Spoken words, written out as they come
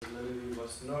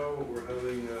us know, we're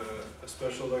having a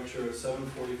special lecture at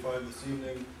 7:45 this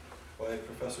evening by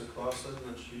Professor Clausen,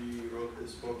 and she wrote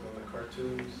this book on the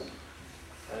cartoons.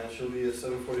 And she'll be at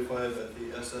 7:45 at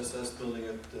the SSS building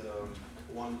at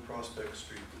 1 Prospect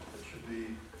Street. It should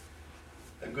be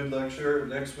a good lecture.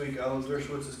 Next week, Alan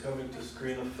Dershowitz is coming to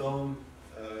screen a film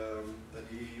that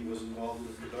he was involved in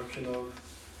the production of,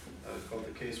 called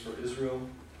The Case for Israel.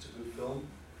 It's a good film.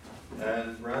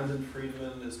 And Brandon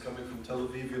Friedman is coming from Tel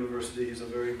Aviv University. He's a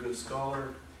very good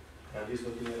scholar, and he's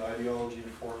looking at ideology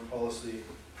and foreign policy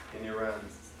in Iran.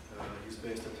 He's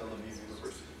based at Tel Aviv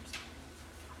University.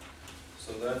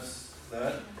 So that's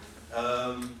that.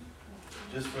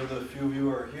 Just for the few of you who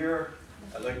are here,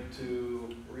 I'd like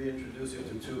to reintroduce you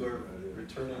to two of our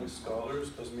returning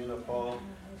scholars. Kosmina Paul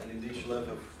and Idit Shalev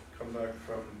have come back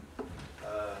from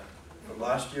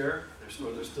last year.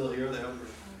 They're still here. They haven't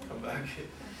come back.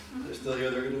 They're still here.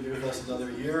 They're going to be with us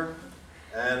another year.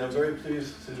 And I'm very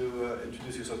pleased to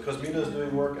introduce you. So Kosmina is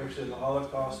doing work actually in the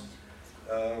Holocaust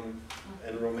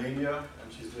in Romania,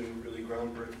 and she's doing really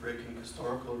groundbreaking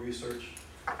historical research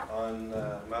on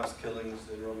mass killings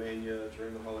in Romania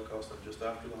during the Holocaust and just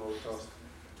after the Holocaust.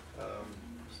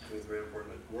 She's doing very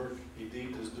important work.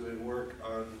 Idit is doing work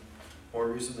on, more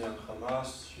recently on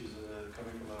Hamas. She's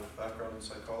coming from a background in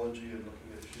psychology and looking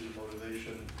at issues of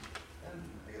motivation and,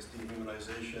 I guess,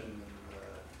 dehumanization and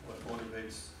what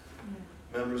motivates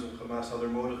members of Hamas, how they're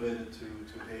motivated to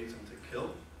hate and to kill.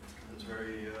 It's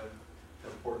very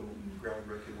important,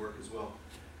 groundbreaking work as well.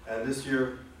 And this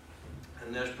year,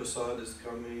 Anesh Prasad is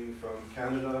coming from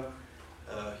Canada.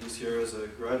 He's here as a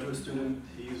graduate student.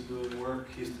 He's doing work.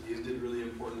 He did really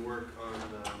important work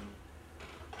on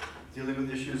dealing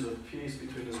with issues of peace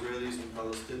between Israelis and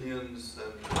Palestinians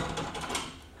and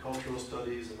cultural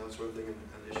studies and that sort of thing,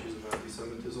 and issues of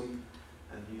anti-Semitism.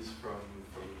 And he's from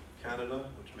Canada,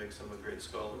 which makes him a great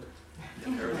scholar,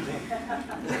 apparently.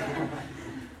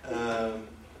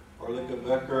 Orlika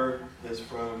Becker is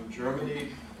from Germany.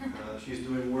 She's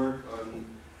doing work on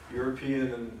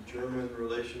European and German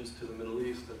relations to the Middle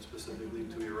East and specifically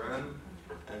to Iran.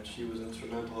 And she was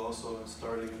instrumental also in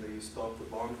starting the Stop the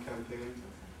Bomb campaign,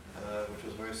 which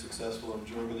was very successful in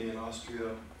Germany and Austria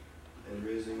in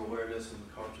raising awareness and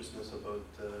consciousness about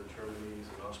Germany's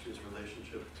and Austria's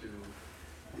relationship to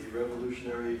the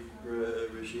revolutionary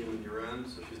regime in Iran.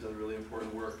 So she's done really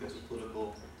important work as a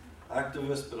political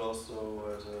activist, but also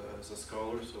as a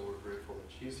scholar, so we're grateful that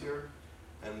she's here.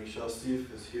 And Michelle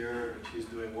Seif is here, and she's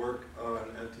doing work on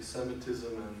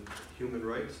anti-Semitism and human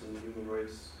rights and human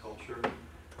rights culture.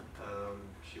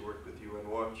 She worked with UN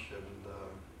Watch and,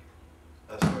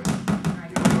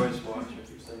 Human Rights Watch, I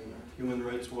keep saying that, Human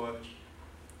Rights Watch,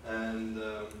 and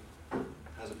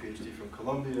has a PhD from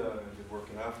Columbia and did work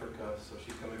in Africa, so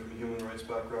she's coming from a human rights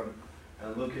background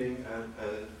and looking at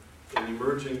an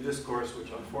emerging discourse,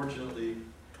 which unfortunately,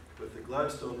 with the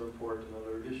Gladstone report and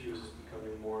other issues, is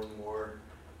becoming more and more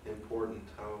important,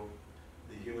 how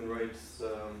the human rights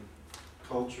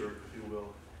culture, if you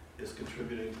will, is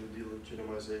contributing to the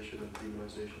delegitimization and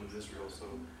demonization of Israel. So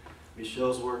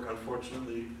Michelle's work,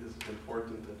 unfortunately, is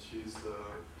important, and she's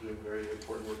doing very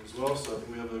important work as well. So I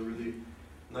think we have a really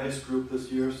nice group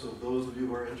this year. So those of you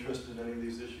who are interested in any of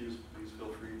these issues, please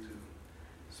feel free to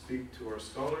speak to our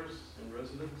scholars and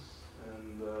residents.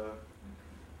 And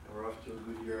we're off to a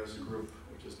good year as a group,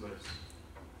 which is nice.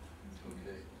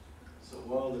 Okay. So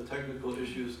while the technical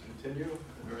issues continue,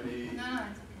 are there any? No,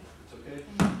 it's okay.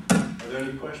 Are there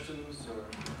any questions? Or,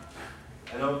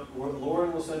 I know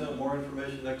Lauren will send out more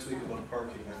information next week about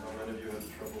parking. I know many of you had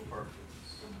trouble parking.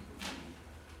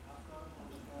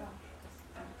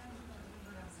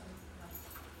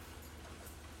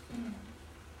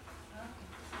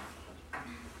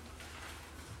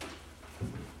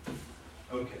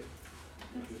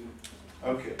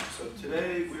 Okay, so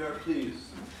today we are pleased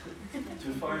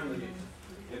to finally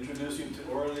introduce you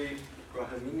to Orly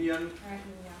Rahimyan.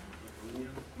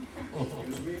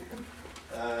 Excuse me.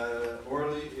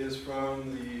 Orly is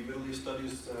from the Middle East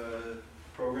Studies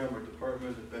program or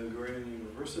department at Ben Gurion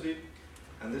University,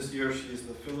 and this year she's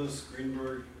the Phyllis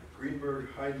Greenberg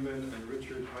Heidman and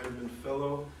Richard Heidman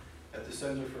Fellow at the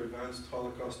Center for Advanced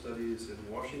Holocaust Studies in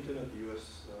Washington at the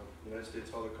United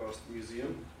States Holocaust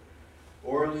Museum.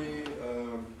 Orly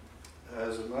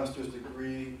has a master's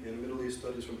degree in Middle East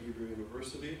Studies from Hebrew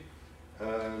University.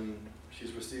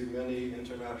 She's received many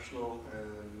international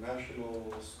and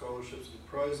national scholarships and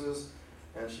prizes,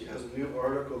 and she has a new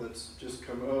article that's just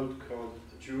come out called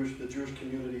The Jewish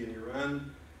Community in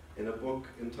Iran, in a book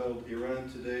entitled Iran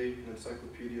Today, an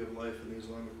Encyclopedia of Life in the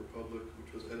Islamic Republic,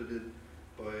 which was edited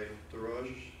by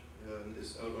Daraj and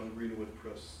is out on Greenwood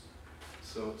Press.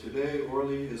 So today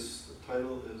Orly is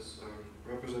title is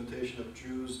Representation of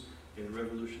Jews in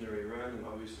Revolutionary Iran, and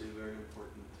obviously a very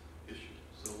important issue.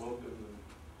 So welcome.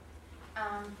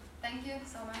 Thank you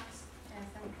so much. Yes,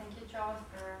 and thank you, Charles,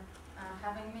 for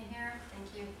having me here. Thank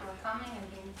you for coming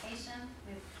and being patient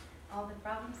with all the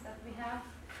problems that we have.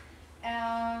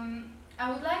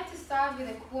 I would like to start with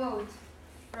a quote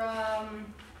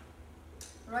from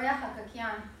Roya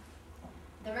Hakakian,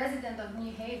 the resident of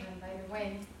New Haven, by the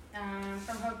way,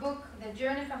 from her book, The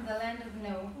Journey from the Land of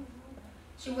No.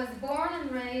 She was born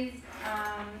and raised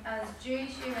as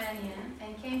Jewish Iranian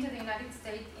and came to the United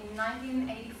States in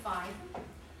 1985.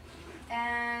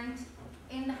 And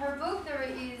in her book, there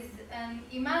is an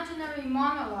imaginary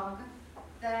monologue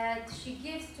that she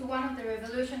gives to one of the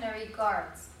Revolutionary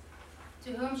Guards,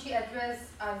 to whom she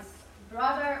addressed as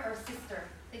brother or sister.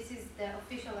 This is the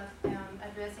official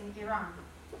address in Iran.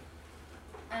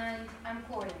 And I'm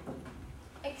quoting,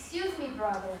 "Excuse me,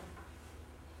 brother,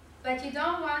 but you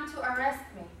don't want to arrest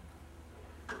me.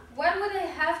 What would I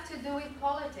have to do with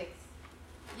politics?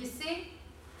 You see,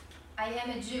 I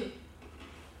am a Jew.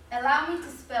 Allow me to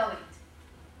spell it.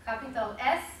 Capital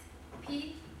S-P-I-N-E,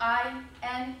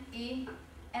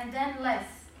 and then less,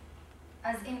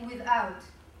 as in without.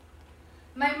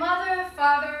 My mother,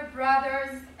 father,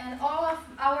 brothers, and all of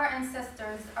our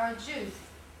ancestors are Jews.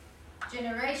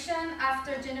 Generation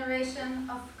after generation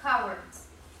of cowards.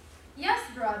 Yes,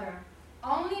 brother,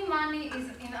 only money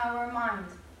is in our mind.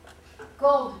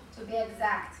 Gold, to be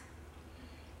exact.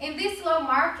 In this low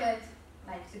market,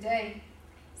 like today,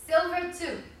 silver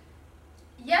too.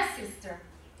 Yes, sister,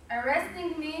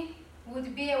 arresting me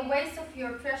would be a waste of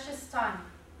your precious time.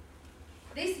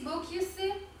 This book you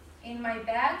see in my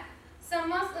bag, some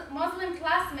Muslim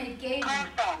classmate gave me.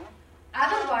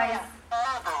 Otherwise,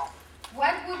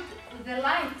 what would the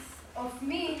likes of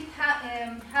me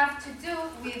have to do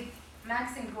with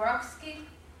Maxim Gorky,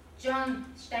 John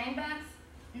Steinbeck?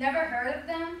 Never heard of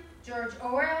them? George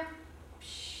Orwell?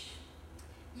 Psh.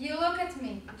 You look at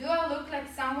me. Do I look like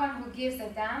someone who gives a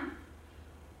damn?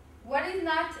 What is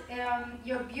not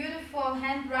your beautiful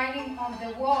handwriting on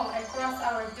the wall across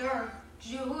our door?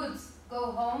 Jehud's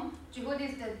go home. Jehud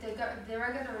is the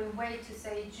derogatory way to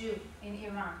say Jew in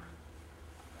Iran.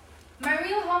 My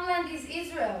real homeland is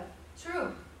Israel.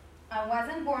 True. I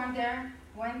wasn't born there.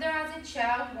 Went there as a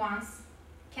child once.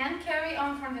 Can't carry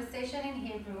on conversation in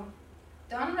Hebrew.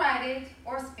 Don't write it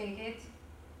or speak it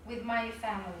with my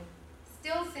family.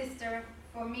 Still, sister,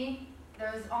 for me,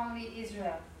 there is only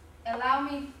Israel. Allow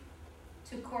me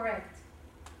to correct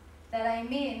that I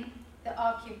mean the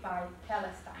occupied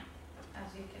Palestine,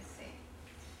 as you can see.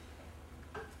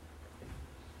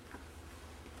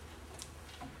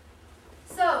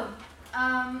 So,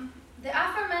 the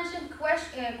aforementioned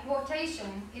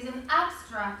quotation is an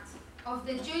abstract of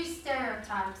the Jewish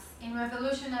stereotypes in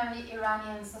revolutionary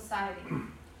Iranian society.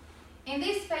 In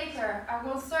this paper, I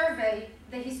will survey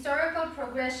the historical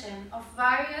progression of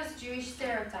various Jewish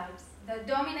stereotypes that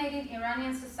dominated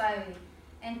Iranian society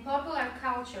and popular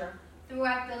culture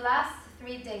throughout the last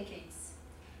 3 decades,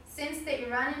 since the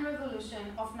Iranian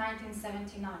Revolution of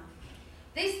 1979.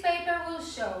 This paper will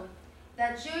show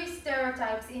that Jewish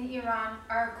stereotypes in Iran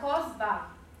are caused by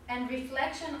and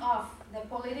reflection of the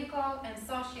political and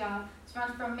social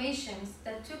transformations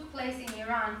that took place in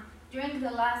Iran during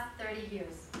the last 30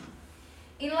 years.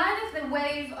 In light of the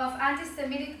wave of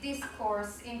anti-Semitic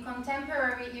discourse in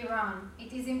contemporary Iran,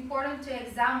 it is important to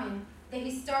examine the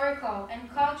historical and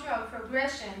cultural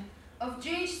progression of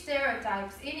Jewish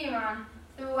stereotypes in Iran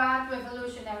throughout the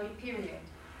revolutionary period.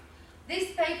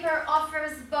 This paper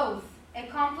offers both a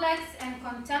complex and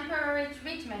contemporary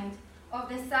treatment of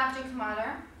the subject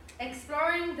matter,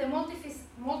 exploring the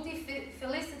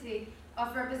multiplicity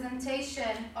of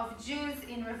representation of Jews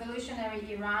in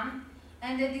revolutionary Iran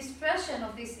and the dispersion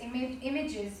of these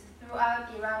images throughout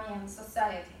Iranian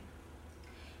society.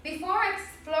 Before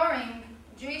exploring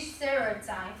Jewish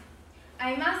stereotype,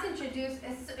 I must introduce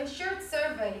a short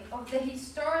survey of the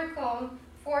historical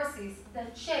forces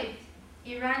that shaped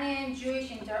Iranian-Jewish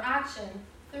interaction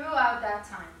throughout that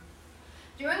time.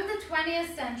 During the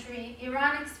 20th century,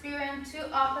 Iran experienced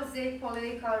 2 opposite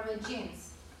political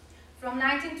regimes. From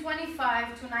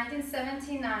 1925 to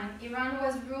 1979, Iran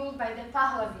was ruled by the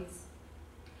Pahlavis.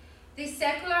 This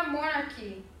secular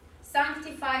monarchy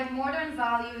sanctified modern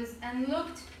values and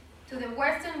looked to the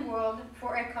Western world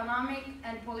for economic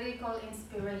and political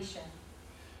inspiration.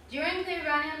 During the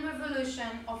Iranian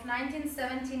Revolution of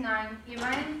 1979,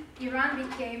 Iran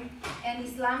became an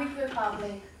Islamic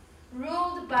republic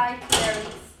ruled by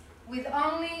clerics with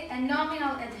only a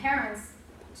nominal adherence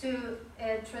to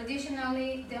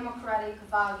traditionally democratic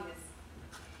values.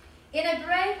 In a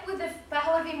break with the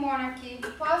Pahlavi monarchy,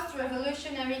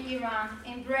 post-revolutionary Iran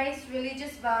embraced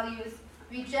religious values,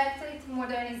 rejected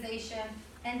modernization,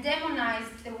 and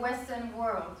demonized the Western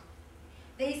world.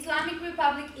 The Islamic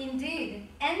Republic indeed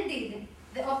ended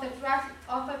the autocratic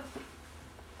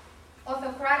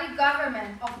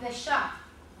government of the Shah.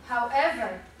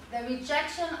 However, the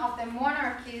rejection of the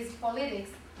monarchy's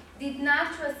politics did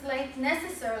not translate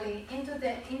necessarily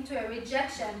into a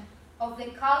rejection of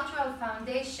the cultural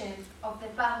foundation of the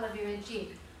Pahlavi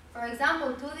regime. For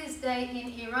example, to this day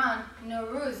in Iran,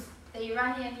 Nowruz, the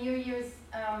Iranian New Year's,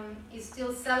 is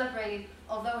still celebrated,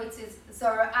 although it's a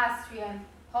Zoroastrian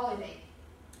holiday.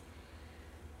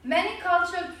 Many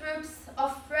cultural groups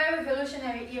of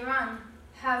pre-revolutionary Iran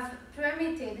have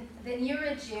permitted the new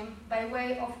regime by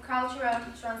way of cultural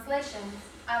translations,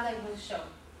 as I will show.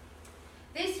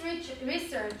 This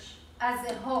research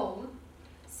as a whole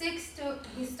seeks to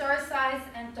historicize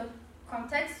and to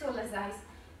contextualize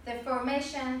the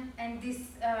formation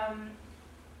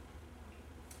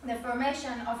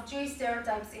of Jewish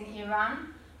stereotypes in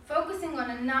Iran, focusing on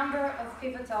a number of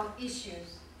pivotal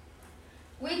issues.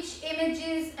 Which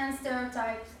images and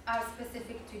stereotypes are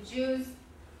specific to Jews?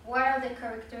 What are the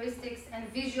characteristics and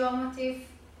visual motifs?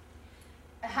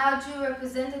 How Jew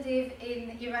representative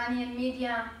in Iranian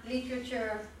media,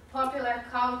 literature, popular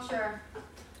culture?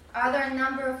 Are there a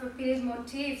number of repeated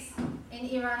motifs in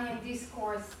Iranian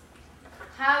discourse?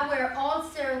 How were all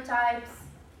stereotypes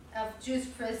of Jews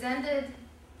presented,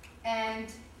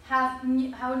 and how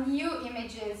new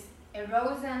images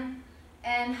arisen,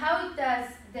 and how does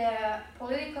the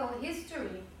political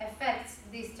history affect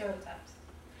these stereotypes?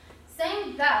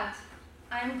 Saying that,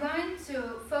 I'm going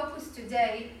to focus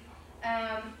today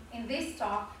in this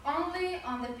talk only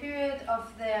on the period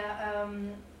of the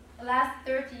last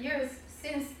 30 years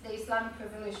since the Islamic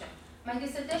Revolution. My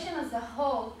dissertation as a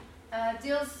whole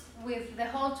deals with the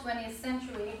whole 20th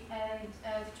century and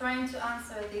trying to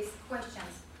answer these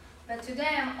questions. But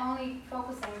today I'm only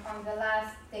focusing on the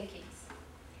last decades.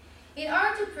 In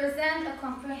order to present a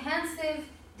comprehensive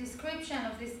description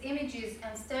of these images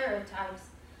and stereotypes,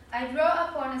 I draw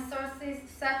upon sources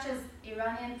such as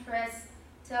Iranian press,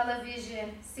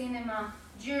 television, cinema,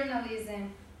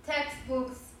 journalism,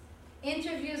 textbooks,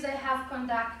 interviews I have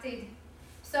conducted,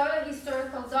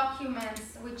 pseudo-historical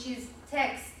documents, which is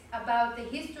text about the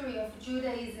history of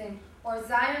Judaism or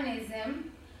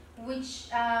Zionism, which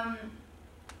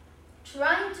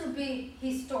trying to be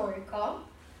historical,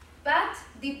 but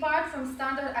depart from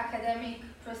standard academic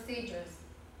procedures.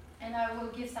 And I will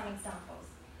give some examples.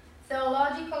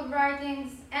 Theological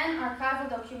writings and archival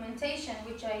documentation,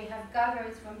 which I have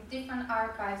gathered from different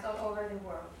archives all over the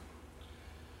world.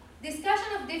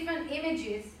 Discussion of different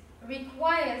images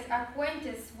requires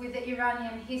acquaintance with the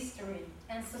Iranian history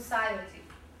and society.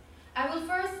 I will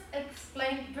first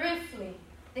explain briefly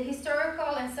the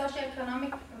historical and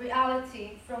socioeconomic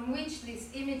reality from which these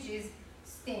images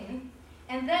stem,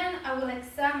 and then I will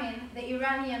examine the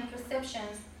Iranian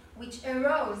perceptions which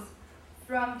arose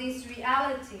from this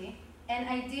reality and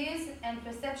ideas and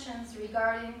perceptions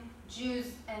regarding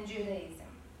Jews and Judaism.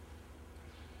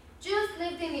 Jews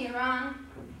lived in Iran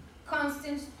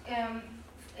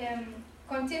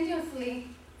continuously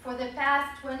for the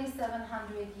past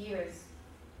 2,700 years.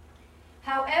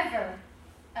 However,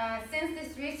 since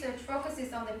this research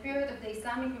focuses on the period of the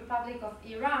Islamic Republic of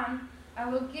Iran, I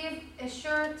will give a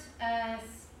short,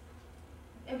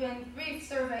 brief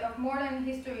survey of modern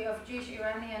history of Jewish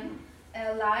Iranian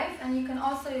life, and you can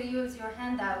also use your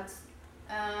handouts,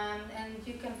 and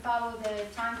you can follow the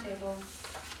timetable.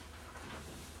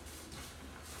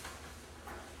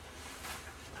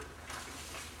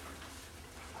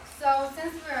 So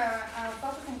since we're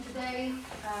focusing today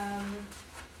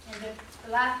in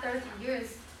the last 30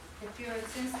 years, the period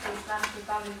since the Islamic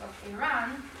Republic of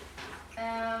Iran,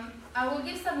 I will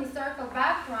give some historical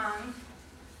background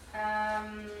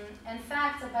and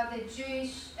facts about the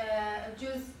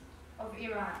Jews of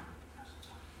Iran.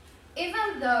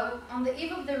 Even though on the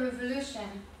eve of the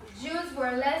revolution, Jews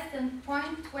were less than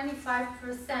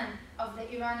 0.25% of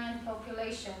the Iranian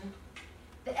population,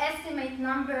 the estimate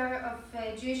number of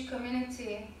Jewish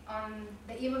community on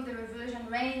the eve of the revolution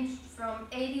ranged from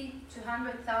 80 to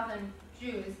 100,000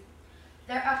 Jews.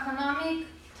 Their economic,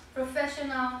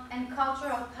 professional, and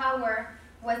cultural power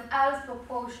was out of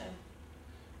proportion,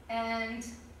 and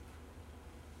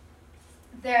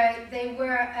they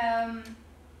were,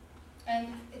 and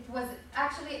it was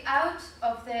actually out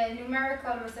of the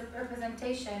numerical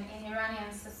representation in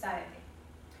Iranian society.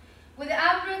 With the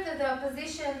outbreak of the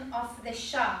opposition of the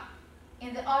Shah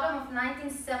in the autumn of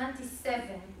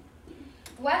 1977,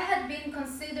 what had been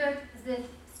considered the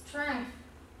strength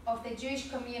of the Jewish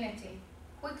community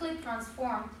quickly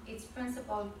transformed its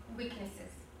principal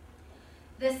weaknesses.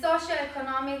 The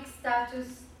socioeconomic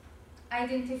status,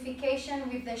 identification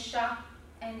with the Shah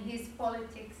and his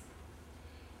politics,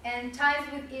 and ties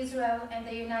with Israel and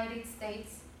the United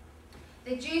States.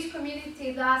 The Jewish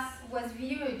community thus was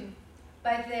viewed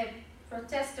by the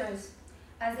protesters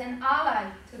as an ally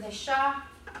to the Shah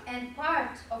and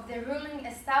part of the ruling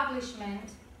establishment,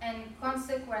 and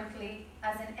consequently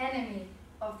as an enemy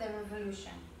of the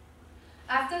revolution.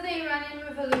 After the Iranian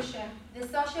Revolution, the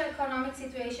socio-economic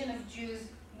situation of Jews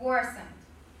worsened.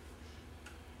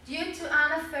 Due to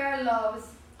unfair laws,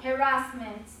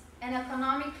 harassments, and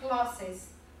economic losses,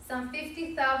 some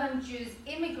 50,000 Jews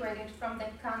immigrated from the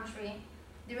country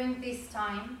during this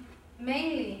time,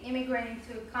 mainly immigrating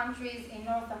to countries in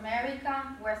North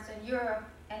America, Western Europe,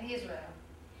 and Israel.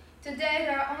 Today,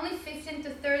 there are only 15 to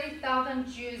 30,000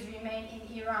 Jews remain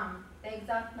in Iran. The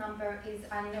exact number is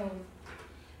unknown.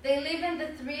 They live in the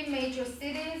three major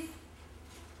cities,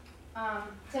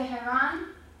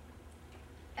 Tehran,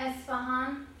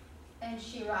 Esfahan, and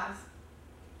Shiraz.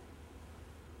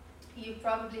 You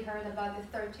probably heard about the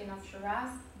 13 of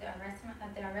Shiraz, the arrest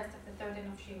of the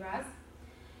 13 of Shiraz.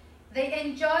 They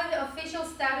enjoy the official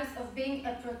status of being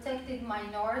a protected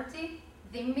minority,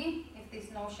 dhimmi, if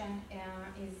this notion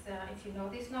if you know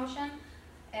this notion,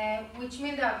 which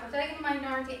means they are a protected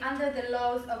minority under the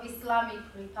laws of Islamic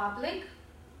Republic.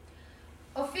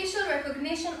 Official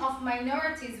recognition of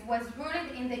minorities was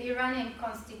rooted in the Iranian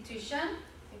constitution.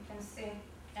 You can see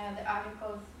the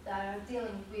articles that are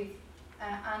dealing with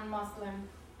un-Muslim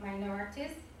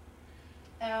minorities.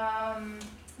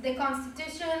 The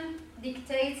constitution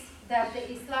dictates that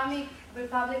the Islamic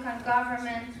Republican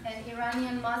government and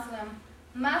Iranian Muslim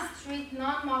must treat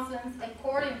non-Muslims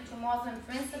according to Muslim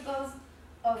principles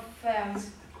of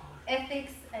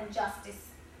ethics and justice.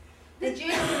 The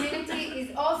Jewish community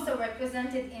is also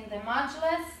represented in the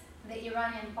Majlis, the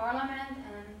Iranian parliament,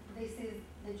 and this is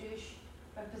the Jewish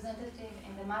representative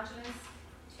in the Majlis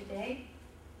today.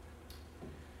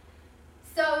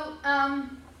 So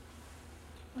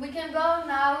we can go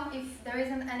now, if there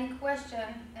isn't any question,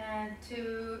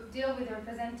 to deal with the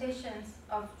representations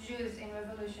of Jews in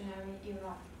revolutionary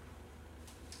Iran.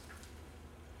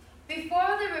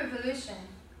 Before the revolution,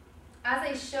 as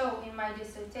I show in my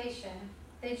dissertation,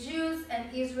 the Jews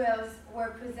and Israelis were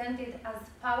presented as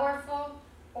powerful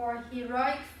or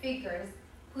heroic figures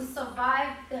who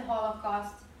survived the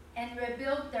Holocaust and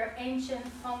rebuilt their ancient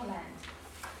homeland.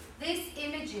 These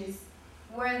images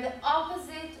were the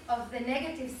opposite of the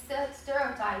negative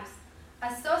stereotypes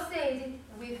associated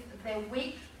with the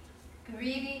weak,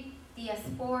 greedy,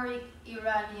 diasporic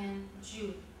Iranian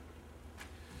Jew.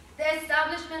 The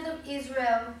establishment of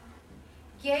Israel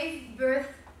gave birth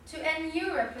to a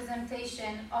new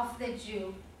representation of the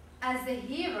Jew as a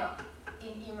hero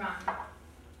in Iran.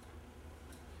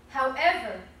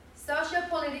 However,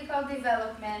 socio-political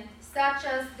development, such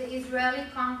as the Israeli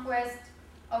conquest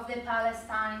of the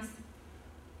Palestinians,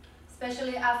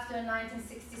 especially after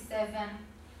 1967,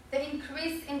 the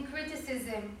increase in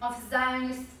criticism of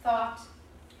Zionist thought,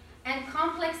 and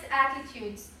complex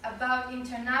attitudes about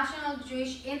international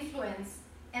Jewish influence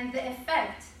and the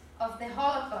effect of the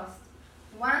Holocaust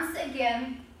once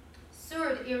again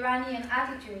soured Iranian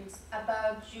attitudes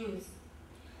about Jews.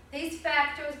 These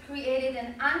factors created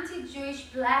an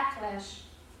anti-Jewish backlash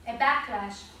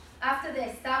after the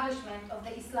establishment of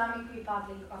the Islamic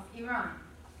Republic of Iran.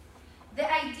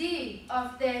 The idea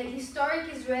of the historic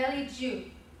Israeli Jew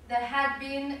that had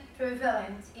been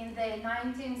prevalent in the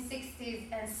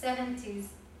 1960s and 70s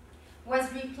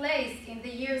was replaced in the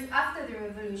years after the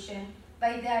revolution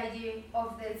by the idea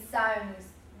of the Zionist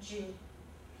Jew,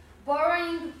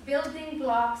 borrowing building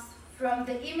blocks from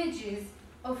the images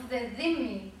of the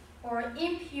dhimmi, or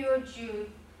impure Jew,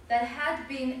 that had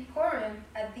been current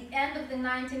at the end of the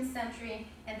 19th century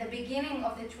and the beginning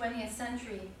of the 20th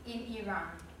century in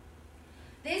Iran.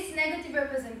 This negative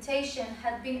representation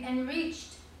had been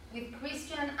enriched with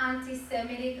Christian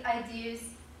anti-Semitic ideas,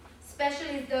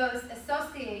 especially those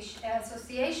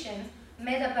associations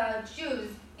made about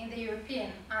Jews in the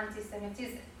European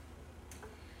anti-Semitism.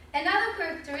 Another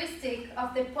characteristic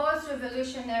of the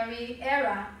post-revolutionary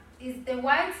era is the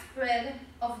widespread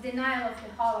of denial of the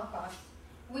Holocaust,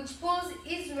 which pulls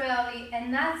Israeli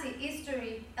and Nazi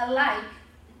history alike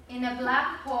in a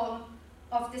black hole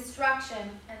of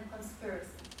destruction and conspiracy.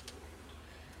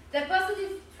 The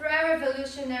positive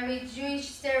pre-revolutionary Jewish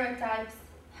stereotypes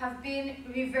have been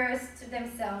reversed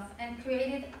themselves and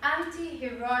created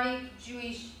anti-heroic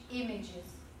Jewish images.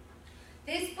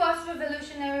 These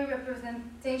post-revolutionary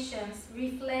representations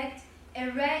reflect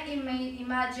a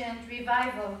reimagined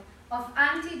revival of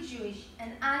anti-Jewish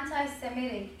and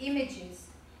anti-Semitic images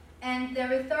and the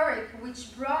rhetoric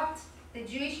which brought the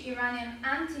Jewish Iranian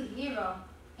anti-hero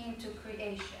into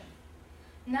creation.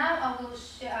 Now I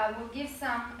will give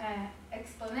some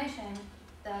explanation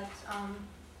that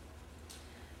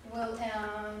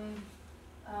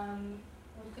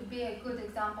could be a good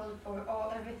example for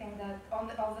everything that all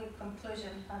the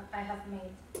conclusion I have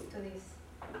made to this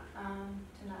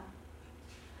to now.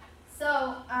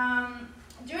 So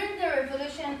during the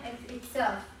revolution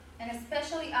itself, and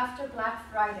especially after Black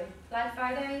Friday,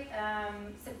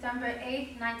 September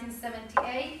 8,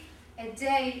 1978, a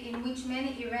day in which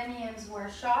many Iranians were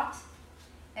shot,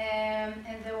 and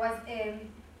there was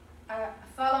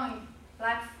following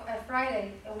Black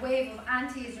Friday, a wave of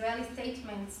anti-Israeli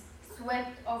statements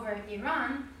swept over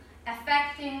Iran,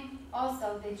 affecting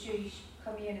also the Jewish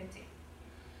community.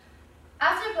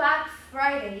 After Black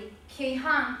Friday,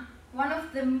 Kayhan, one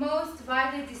of the most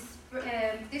widely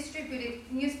distributed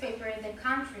newspapers in the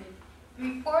country,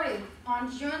 reported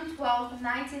on June 12,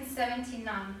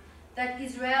 1979, that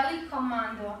Israeli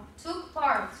commando took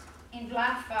part in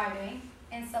Black Friday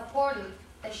and supported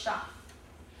the Shah.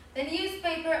 The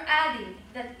newspaper added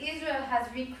that Israel has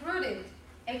recruited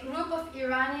a group of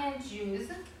Iranian Jews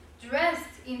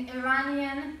dressed in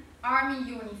Iranian army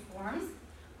uniforms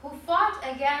who fought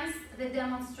against the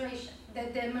demonstrators.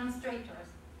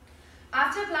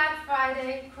 After Black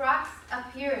Friday, cracks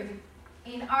appeared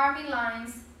in army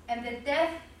lines, and the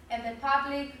death and the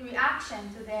public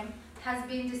reaction to them has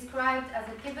been described as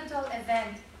a pivotal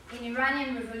event in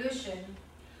Iranian revolution,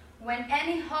 when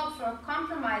any hope for a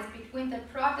compromise between the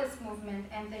protest movement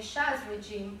and the Shah's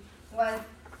regime was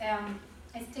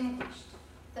extinguished.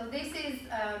 So this is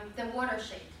the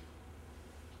watershed.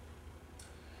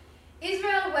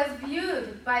 Israel was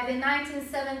viewed by the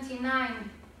 1979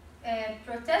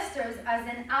 protesters as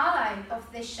an ally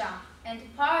of the Shah and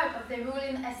part of the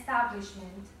ruling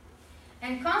establishment,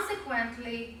 and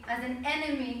consequently as an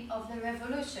enemy of the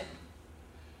revolution.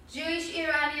 Jewish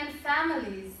Iranian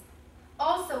families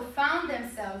also found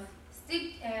themselves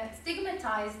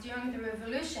stigmatized during the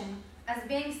revolution as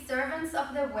being servants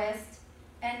of the West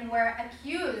and were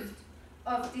accused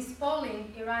of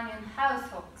despoiling Iranian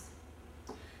households.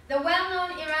 The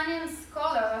well-known Iranian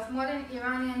scholar of modern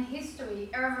Iranian history,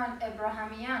 Ervan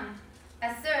Abrahamian,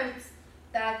 asserts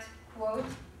that, quote,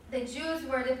 the Jews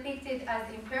were depicted as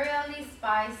imperialist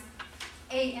spies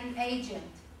and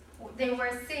agents. They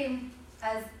were seen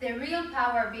as the real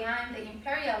power behind the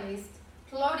imperialists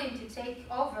plotting to take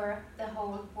over the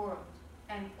whole world,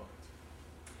 end quote.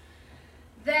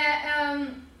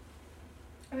 The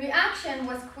reaction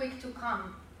was quick to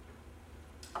come.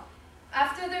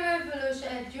 After the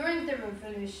revolution, during the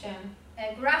revolution,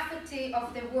 a graffiti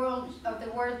of the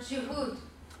word Jehud,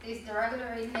 this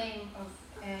derogatory name of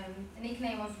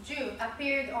nickname of Jew,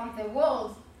 appeared on the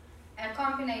walls,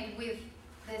 accompanied with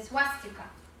the swastika.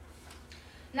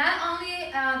 Not only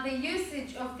the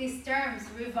usage of these terms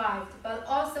revived, but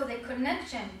also the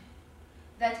connection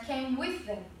that came with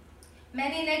them.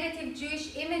 Many negative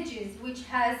Jewish images which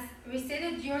has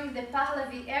receded during the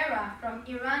Pahlavi era from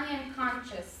Iranian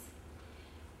conscious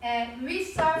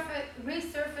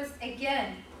resurfaced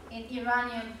again in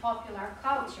Iranian popular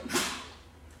culture.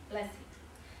 Bless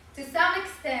you. To some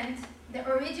extent, the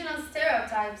original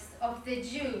stereotypes of the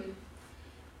Jew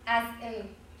as a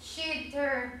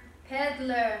cheater,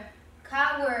 peddler,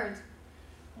 coward,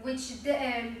 which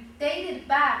dated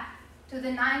back to the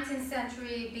 19th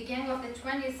century, beginning of the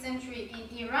 20th century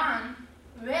in Iran,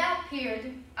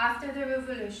 reappeared after the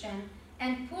revolution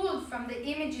and pulled from the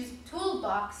image's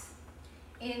toolbox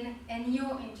in a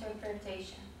new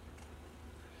interpretation.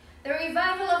 The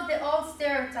revival of the old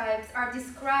stereotypes are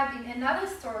described in another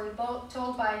story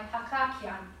told by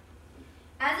Hakakian.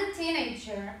 As a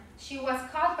teenager, she was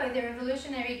caught by the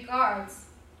Revolutionary Guards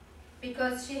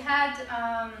because she had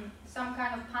some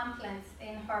kind of pamphlets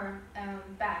in her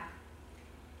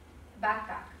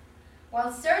backpack.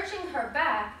 While searching her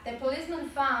bag, the policeman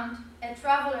found a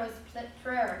traveler's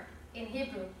prayer in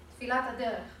Hebrew, Tfilat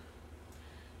HaDerech,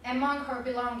 among her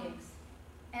belongings.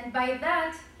 And by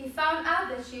that, he found out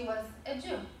that she was a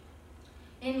Jew.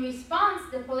 In response,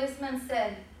 the policeman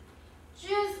said,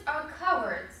 "Jews are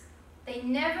cowards. They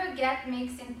never get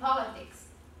mixed in politics."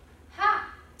 Ha!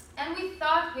 And we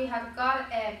thought we had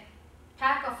got a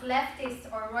pack of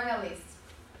leftists or royalists.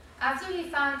 After he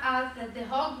found out that the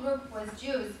whole group was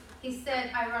Jews, he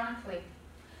said ironically,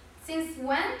 "Since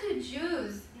when do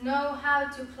Jews know how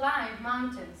to climb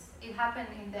mountains?" It happened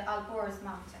in the Alborz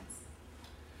mountains.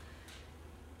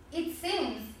 It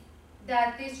seems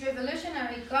that this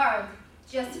Revolutionary Guard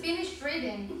just finished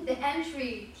reading the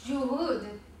entry Juhud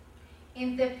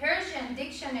in the Persian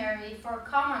Dictionary for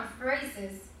Common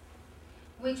Phrases,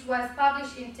 which was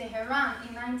published in Tehran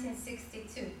in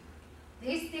 1962.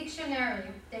 This dictionary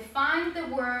defined the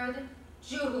word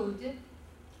Juhud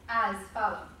as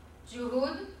follows.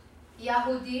 Juhud,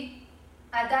 Yahudi,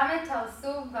 Adam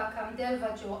Talsuv v'kamdel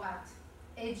v'jo'at.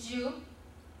 A Jew,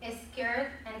 a scared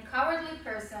and cowardly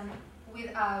person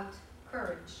without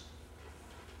courage.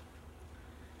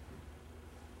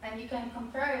 And you can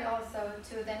compare it also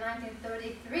to the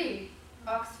 1933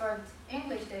 Oxford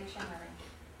English Dictionary,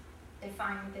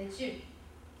 defining the Jew.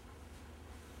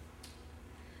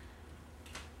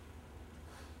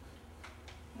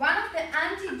 One of the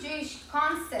anti-Jewish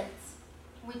concepts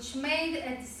which made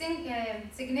a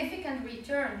significant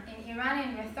return in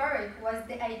Iranian rhetoric was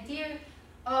the idea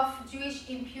of Jewish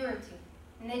impurity,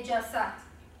 nejasat.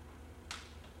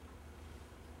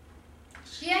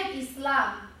 Shia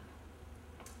Islam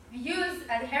views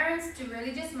adherence to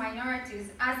religious minorities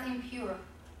as impure,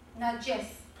 najas,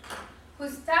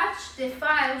 whose touch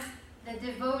defiles the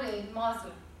devoted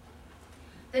Muslim.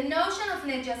 The notion of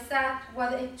nejasat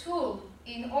was a tool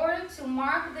in order to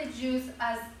mark the Jews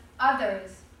as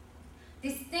others,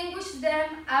 distinguish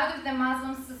them out of the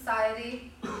Muslim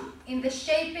society in the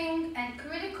shaping and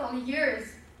critical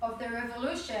years of the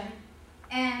revolution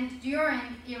and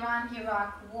during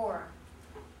Iran-Iraq war.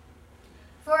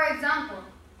 For example,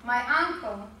 my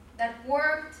uncle that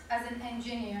worked as an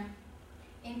engineer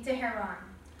in Tehran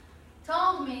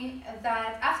told me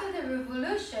that after the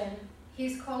revolution,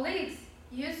 his colleagues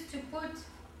used to put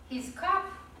his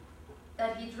cup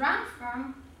that he drank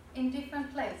from in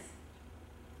different places.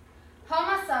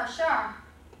 Homa Sarshar,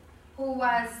 who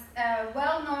was a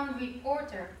well-known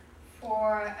reporter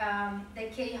for the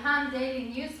Kayhan daily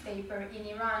newspaper in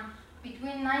Iran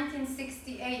between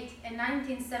 1968 and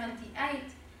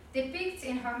 1978, depicts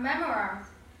in her memoirs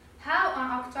how on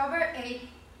October 8,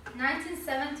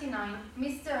 1979,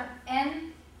 Mr.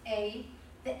 N.A.,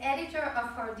 the editor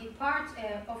of her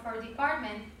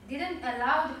department, didn't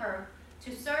allow her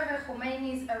to serve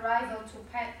Khomeini's arrival to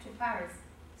Paris,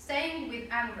 saying with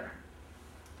anger,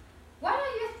 "What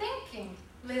are you thinking,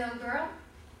 little girl?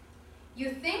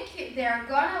 You think they are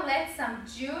gonna let some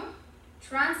Jew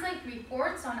translate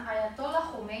reports on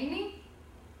Ayatollah Khomeini?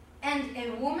 And a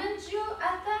woman Jew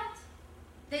at that?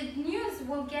 The news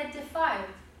will get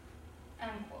defiled."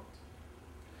 End quote.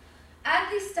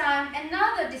 At this time,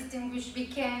 another distinction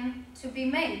began to be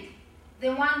made,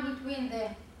 the one between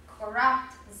the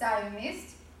corrupt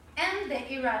Zionist and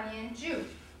the Iranian Jew.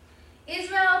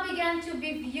 Israel began to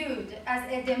be viewed as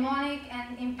a demonic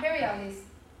and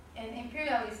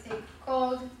imperialistic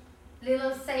called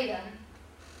Little Satan.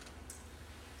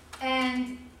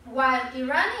 And while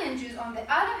Iranian Jews, on the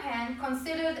other hand,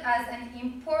 considered as an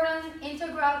important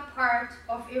integral part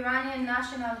of Iranian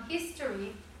national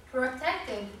history,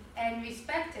 protected and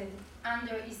respected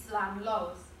under Islam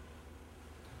laws.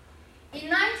 In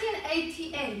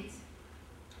 1988,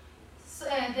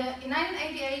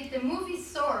 the movie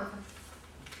Sorg,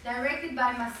 directed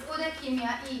by Masoud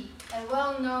Kimiai, a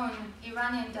well-known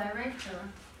Iranian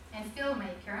director and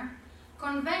filmmaker,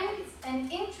 conveys an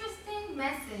interesting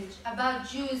message about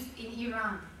Jews in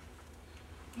Iran.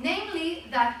 Namely,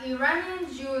 that Iranian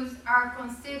Jews are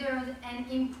considered an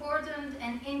important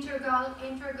and integral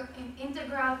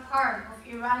part of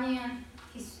Iranian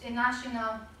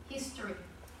national history.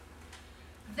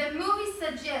 The movie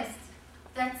suggests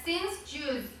that since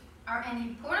Jews are an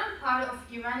important part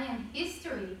of Iranian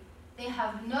history, they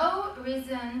have no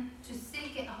reason to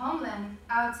seek a homeland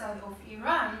outside of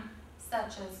Iran,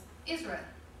 such as Israel.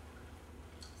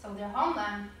 So their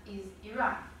homeland is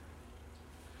Iran.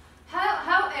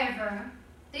 However,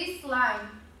 this line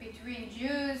between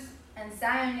Jews and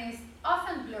Zionists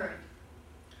often blurred.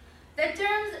 The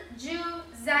terms Jew,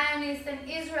 Zionist, and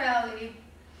Israeli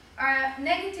are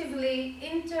negatively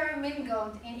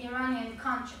intermingled in Iranian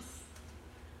conscience.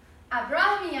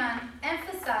 Abrahamian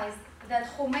emphasized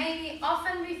that Khomeini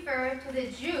often referred to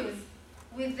the Jews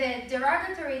with the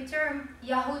derogatory term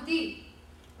Yahudi,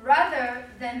 rather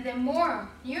than the more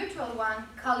neutral one,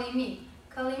 Kalimi.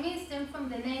 Kalimi stems from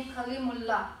the name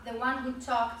Kalimullah, the one who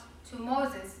talked to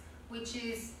Moses, which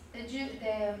is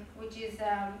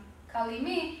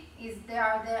Kalimi. They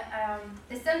are the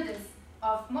descendants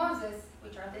of Moses,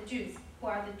 which are the Jews, who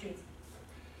are the Jews.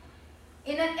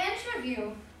 In an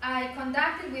interview I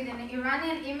conducted with an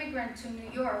Iranian immigrant to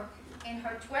New York in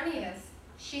her 20s,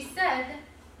 she said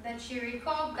that she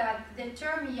recalled that the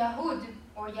term Yahud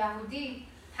or Yahudi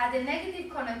had a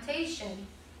negative connotation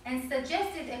and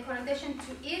suggested a connotation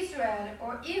to Israel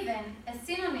or even a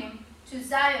synonym to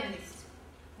Zionist,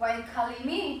 while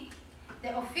Kalimi,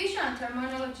 the official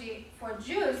terminology for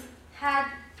Jews, had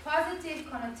positive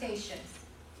connotations.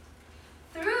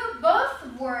 Through both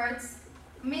words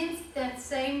means the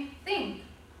same thing.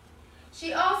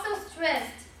 She also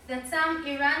stressed that some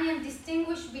Iranians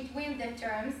distinguish between the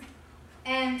terms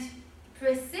and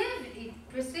perceived it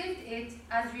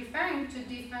as referring to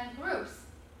different groups.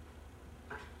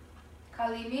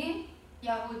 Kalimi,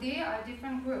 Yahudi are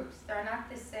different groups. They're not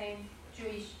the same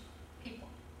Jewish people.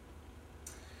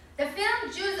 The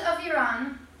film Jews of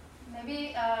Iran,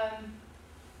 maybe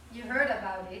you heard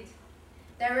about it,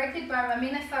 directed by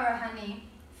Ramina Farahani,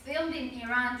 filmed in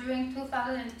Iran during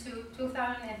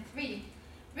 2002-2003,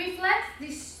 reflects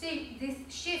this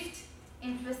shift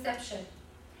in perception.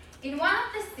 In one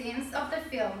of the scenes of the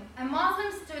film, a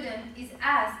Muslim student is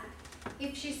asked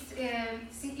if she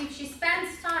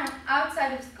spends time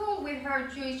outside of school with her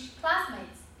Jewish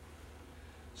classmates.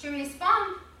 She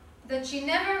responds that she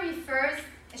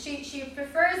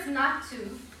prefers not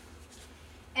to,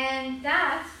 and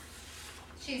that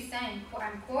she's saying,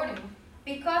 I'm quoting,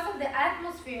 because of the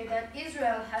atmosphere that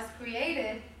Israel has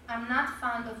created, I'm not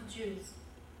fond of Jews.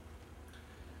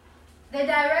 The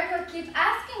director keeps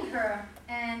asking her,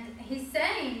 and he's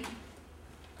saying,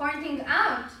 pointing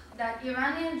out that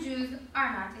Iranian Jews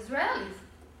are not Israelis.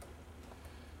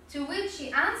 To which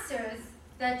she answers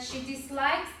that she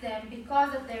dislikes them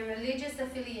because of their religious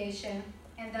affiliation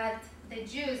and that the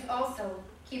Jews also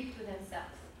keep to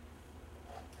themselves.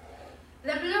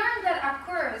 The blur that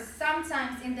occurs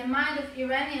sometimes in the mind of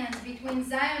Iranians between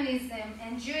Zionism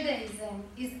and Judaism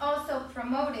is also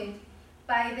promoted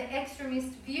by the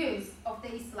extremist views of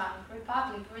the Islamic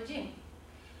Republic regime.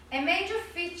 A major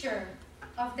feature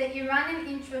of the Iranian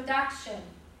introduction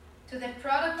to the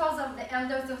Protocols of the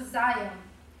Elders of Zion,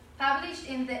 published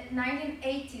in the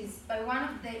 1980s by one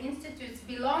of the institutes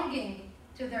belonging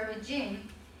to the regime,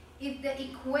 is the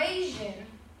equation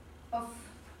of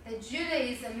the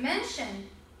Judaism mentioned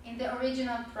in the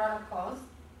original protocols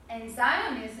and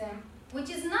Zionism, which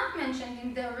is not mentioned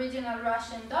in the original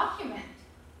Russian document.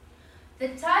 The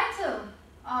title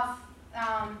of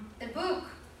the book,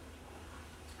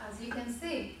 as you can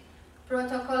see,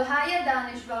 פרוטוקול‌های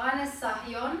دانشوران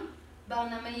صهیون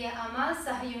برنامه عمل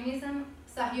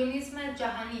صهیونیسم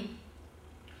جهانی.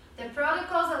 The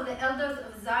Protocols of the Elders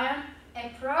of Zion, a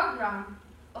program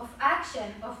of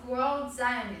action of world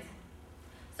Zionism.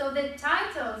 So the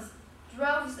titles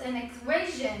draws an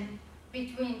equation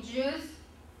between Jews,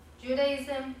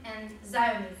 Judaism, and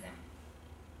Zionism.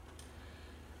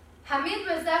 Hamid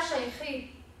Reza Sheikhi,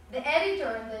 the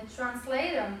editor and the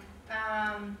translator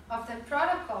of the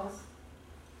Protocols,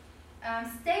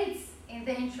 states in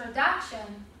the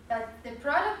introduction that the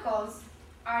Protocols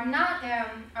are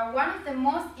one of the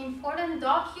most important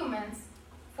documents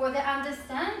for the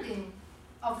understanding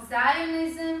of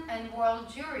Zionism and world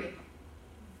Jewry.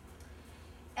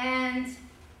 And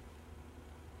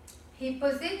he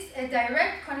posits a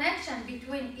direct connection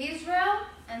between Israel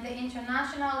and the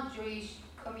international Jewish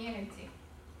community.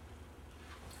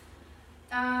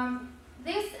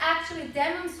 This actually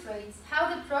demonstrates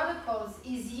how the Protocols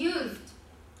is used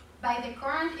by the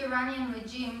current Iranian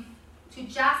regime to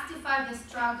justify the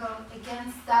struggle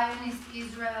against Zionist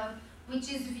Israel,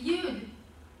 which is viewed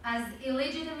as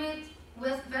illegitimate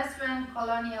Western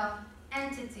colonial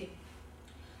entity.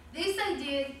 This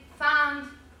idea found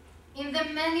in the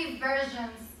many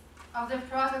versions of the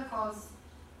Protocols,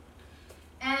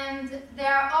 and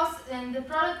the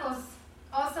Protocols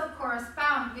also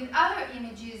correspond with other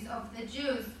images of the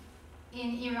Jews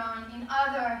in Iran in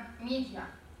other media.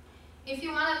 If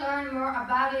you want to learn more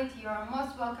about it, you are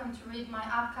most welcome to read my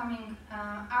upcoming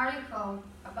article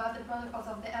about the Protocols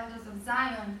of the Elders of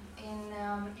Zion in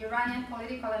Iranian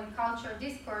Political and Culture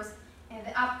Discourse in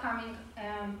the upcoming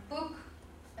book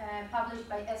published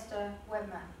by Esther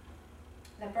Webman.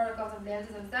 The Protocols of the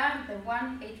Elders of Zion, the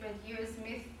 100 Years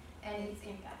Myth and its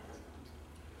Impact.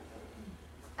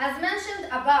 As mentioned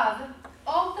above,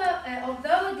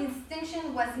 although a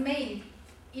distinction was made,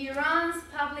 Iran's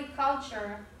public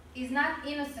culture is not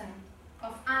innocent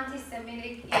of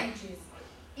anti-Semitic images,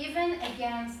 even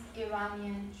against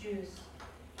Iranian Jews.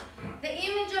 The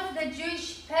image of the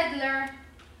Jewish peddler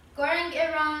going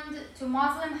around to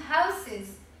Muslim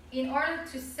houses in order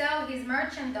to sell his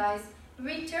merchandise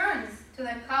returns to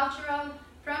the cultural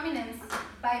prominence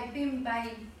by the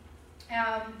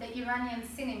Iranian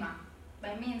cinema,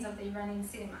 by means of the Iranian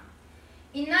cinema.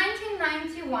 In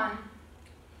 1991,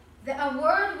 the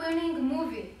award-winning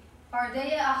movie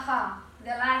Pardei Aha,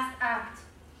 The Last Act,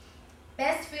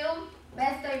 Best Film,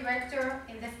 Best Director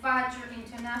in the Fajr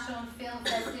International Film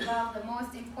Festival, the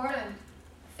most important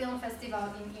film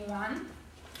festival in Iran,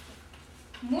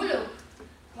 Muluk,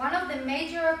 one of the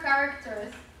major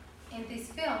characters in this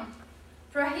film,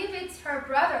 prohibits her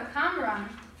brother Kamran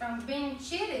from being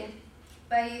cheated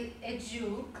by a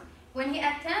Jew when he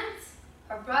attempts,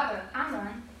 her brother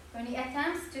Kamran, when he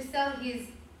attempts to sell his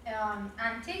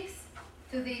antiques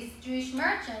to this Jewish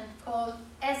merchant called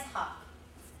Eshach.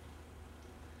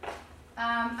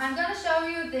 I'm going to show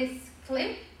you this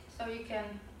clip so you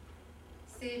can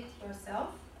see it yourself.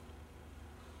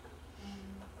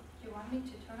 Do you want me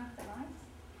to turn off the lights?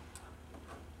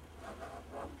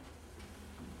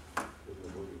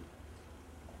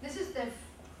 This is the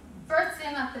first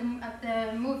scene at the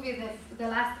movie, the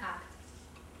last act.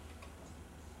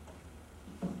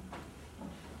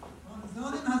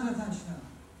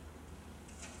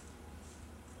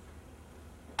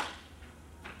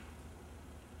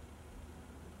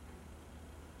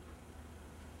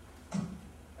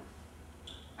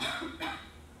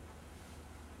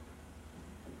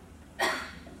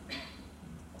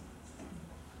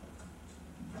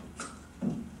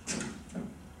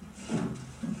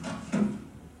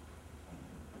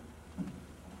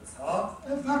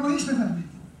 فرمایش بفرمایید.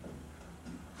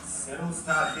 3 روز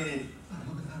تأخیر.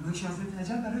 فرمایش حضرت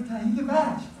عجب برای تعیین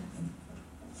وجه.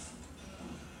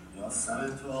 یا سر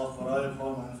تو آخرای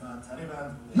پا منفعتری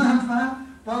بند بوده. منفعت؟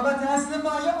 بابت اصل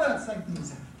مایه باید سگ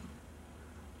میزن.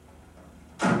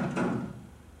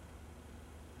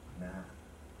 نه.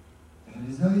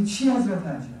 رضای چی حضرت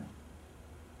عجب؟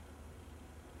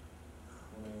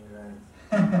 خونه رنگ.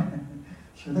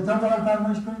 شده تا باید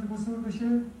فرمایش کنید قصور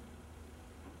بشه؟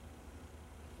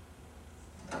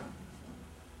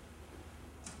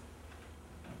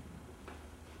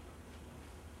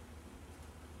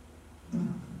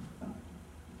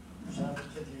 شب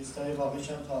که 200 تای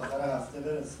باقیش هم تا آخر هفته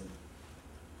برسه.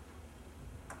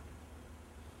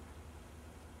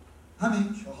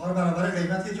 همین 4 برابر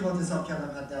قیمتی که با حساب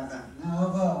کردم حداقل. نه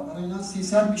آقا برای اینا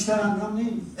 300 بیشتر انجام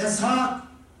نیست. اسحاق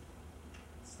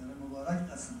سر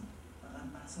مبارک قسم فقط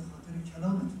محض خاطر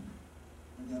کلامتون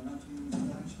وگرنه توی این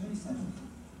روزگارش نیستن.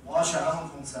 باشه همون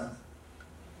 500.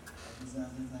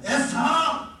 اسحاق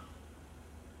اسحاق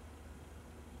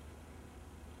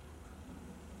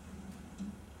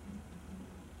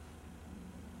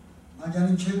مگر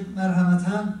اینکه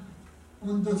مرحمتاً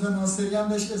اون 2 تا ناصری هم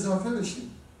بهش اضافه بشه.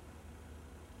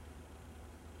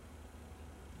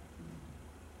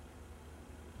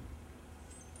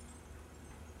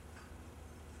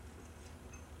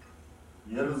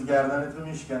 یه روز گردن تو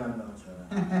میشکنم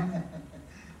ناچارم.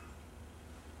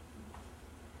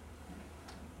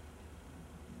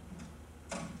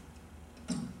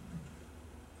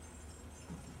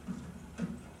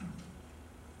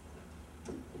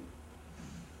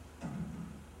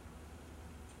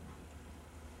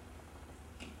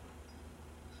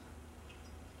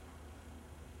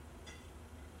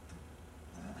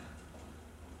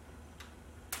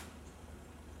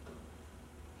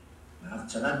 نفت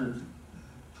چقدر بود؟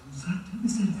 500 تا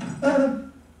مثل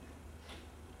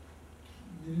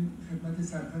میریم خدمت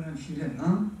سرکار همشیره ها؟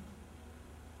 400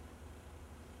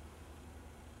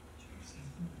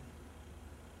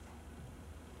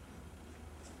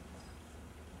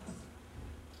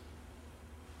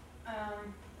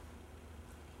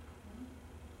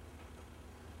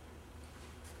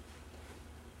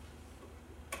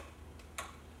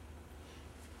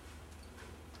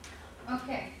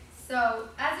 Okay, so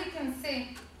as you can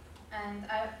see, and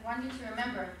I want you to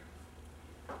remember,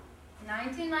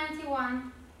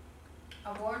 1991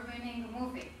 award-winning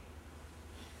movie.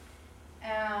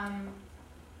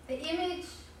 The image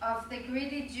of the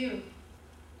greedy Jew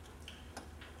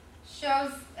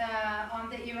shows on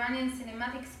the Iranian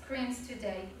cinematic screens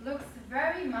today looks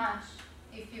very much,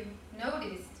 if you've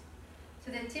noticed,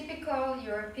 to the typical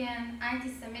European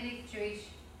anti-Semitic Jewish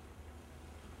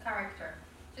character.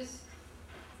 Just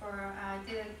for I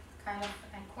did a kind of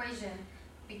equation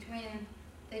between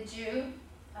the Jew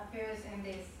appears in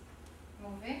this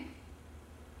movie,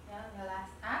 the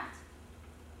last act.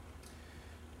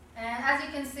 And as you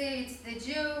can see, it's the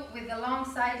Jew with the long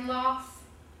side locks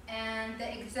and the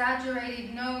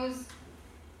exaggerated nose,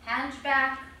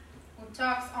 hunchback, who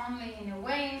talks only in a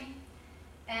way.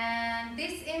 And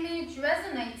this image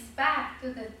resonates back to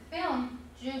the film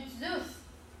Jude Zeus,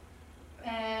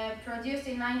 produced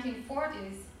in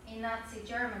 1940s in Nazi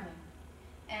Germany.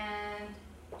 And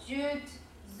Jude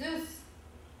Zeus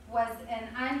was an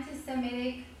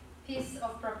anti-Semitic piece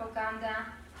of propaganda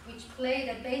which played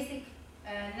a basic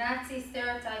Nazi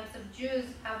stereotypes of Jews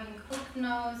having hooked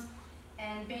nose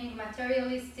and being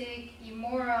materialistic,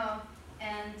 immoral,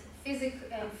 and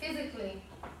physically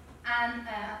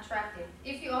unattractive.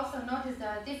 If you also notice,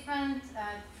 there are different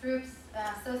troops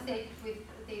associated with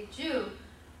the Jew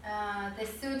the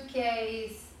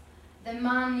suitcase, the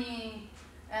money,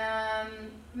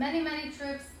 many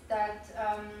troops that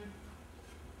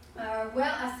are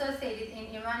well associated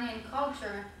in Iranian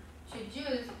culture to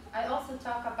Jews. I also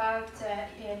talk about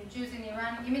Jews in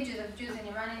Iran, images of Jews in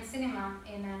Iranian cinema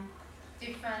in a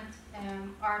different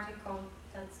article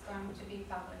that's going to be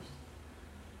published.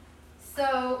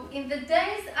 So, in the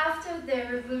days after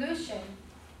the revolution,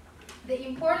 the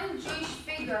important Jewish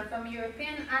figure from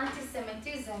European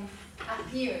anti-Semitism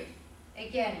appeared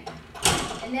again.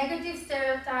 The negative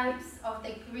stereotypes of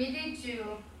the greedy Jew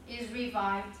is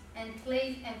revived and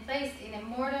placed in a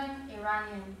modern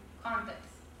Iranian context.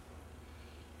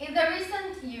 In the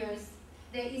recent years,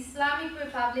 the Islamic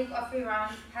Republic of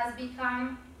Iran has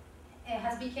become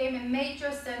a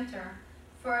major center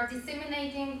for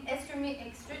disseminating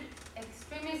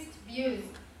extremist views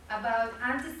about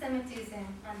anti-Semitism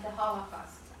and the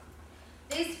Holocaust.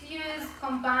 These views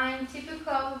combine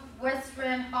typical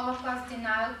Western Holocaust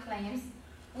denial claims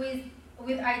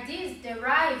with ideas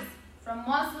derived from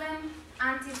Muslim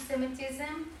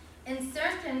anti-Semitism and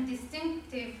certain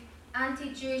distinctive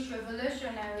anti-Jewish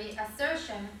revolutionary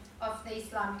assertion of the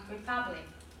Islamic Republic.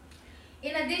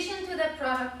 In addition to the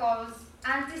protocols,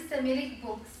 anti-Semitic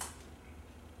books,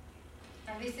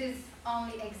 and this is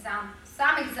only some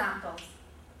examples,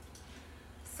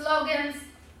 slogans,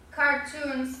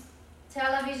 cartoons,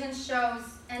 television shows,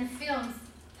 and films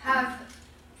have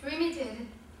permeated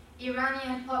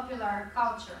Iranian popular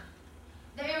culture.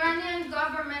 The Iranian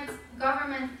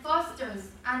government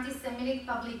fosters anti-Semitic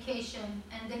publication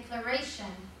and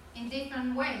declaration in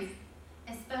different ways,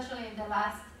 especially in the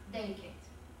last decade.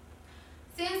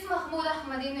 Since Mahmoud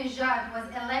Ahmadinejad was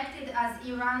elected as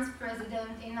Iran's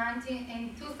president in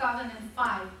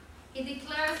 2005, he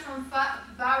declares from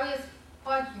various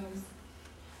podiums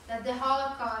that the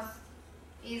Holocaust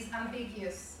is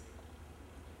ambiguous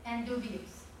and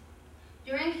dubious.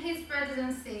 During his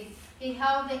presidency, he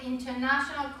held the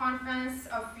International Conference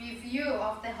of Review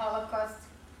of the Holocaust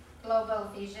Global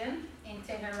Vision in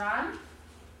Tehran,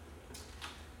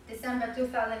 December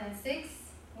 2006,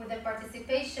 with the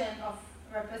participation of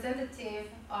representative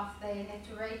of the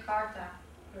Neturei Karta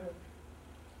group.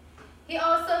 He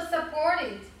also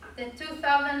supported the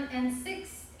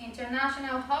 2006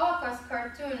 International Holocaust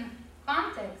Cartoon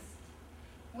Contest,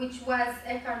 which was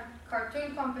a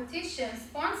cartoon competition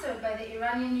sponsored by the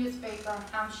Iranian newspaper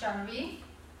Hamshari,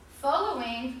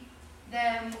 following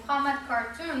the Muhammad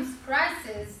Cartoons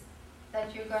crisis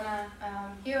that you're gonna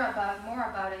hear more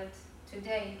about it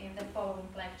today in the following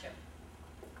lecture.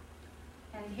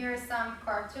 And here are some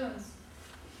cartoons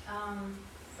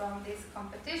from this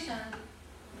competition.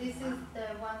 This is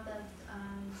the one that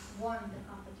won the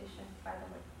competition, by the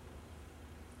way.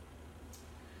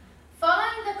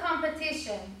 Following the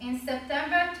competition, in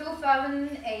September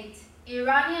 2008,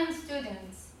 Iranian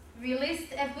students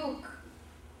released a book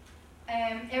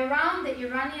around the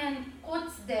Iranian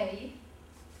Quds Day.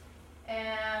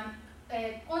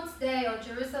 Quds Day or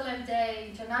Jerusalem Day,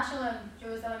 International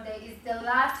Jerusalem Day, is the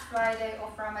last Friday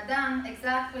of Ramadan,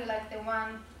 exactly like the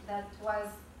one that was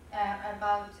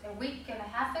about a week and a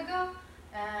half ago.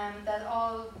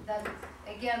 That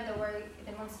again, there were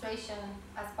demonstration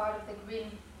as part of the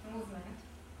Green Movement.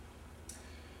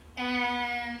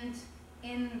 And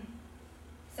in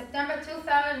September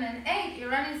 2008,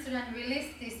 Iranian students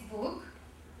released this book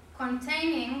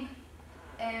containing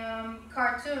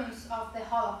cartoons of the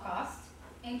Holocaust,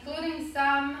 including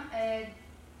some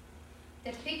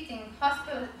depicting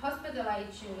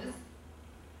hospitalized Jews,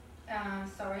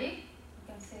 you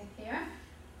can see it here,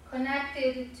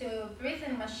 connected to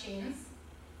breathing machines,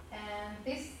 and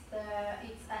it's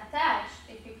attached,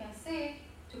 if you can see,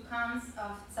 to cans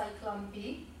of Zyklon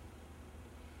B.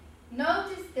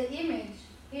 Notice the image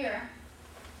here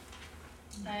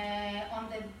on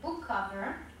the book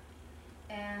cover,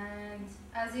 and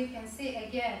as you can see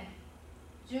again,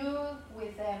 Jew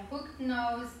with a hooked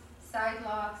nose, side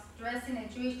locks, dressed in a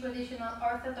Jewish traditional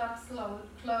Orthodox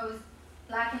clothes,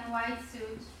 black and white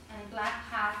suit, and black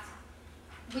hat,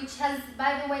 which has,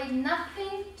 by the way,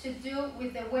 nothing to do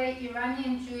with the way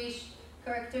Iranian Jewish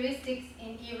characteristics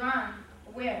in Iran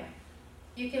wear.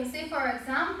 You can see, for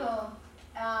example,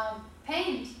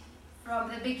 paint from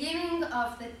the beginning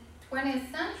of the 20th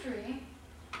century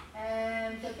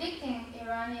depicting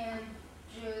Iranian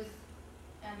Jews,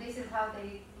 and this is how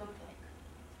they look like.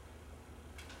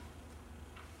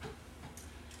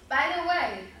 By the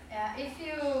way, if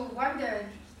you wondered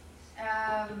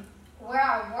where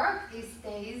I work these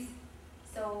days,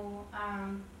 so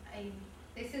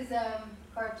this is a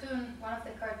cartoon, one of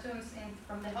the cartoons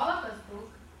from the Holocaust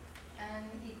book, and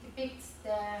it depicts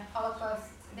the Holocaust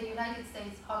the United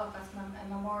States Holocaust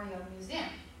Memorial Museum,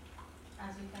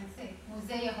 as you can see,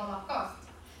 Musée Holocaust.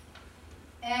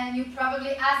 And you're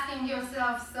probably asking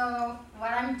yourself, so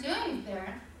what I'm doing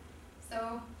there?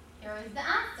 So here is the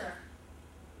answer.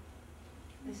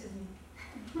 This is me.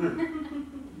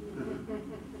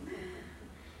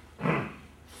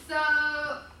 So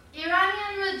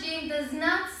Iranian regime does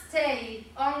not stay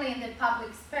only in the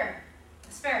public sphere,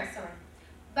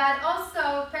 but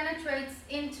also penetrates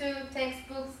into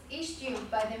textbooks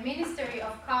issued by the Ministry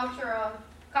of Culture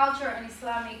and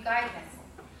Islamic Guidance.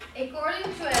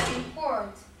 According to a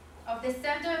report of the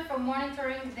Center for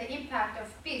Monitoring the Impact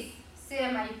of Peace,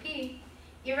 CMIP,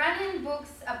 Iranian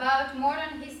books about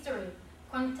modern history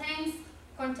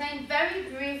contain very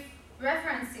brief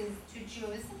references to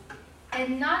Jews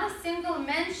and not a single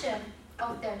mention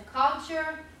of their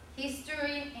culture,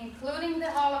 history, including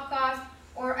the Holocaust,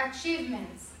 or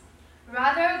achievements.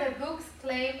 Rather, the books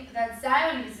claim that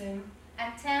Zionism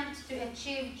attempts to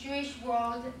achieve Jewish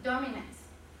world dominance.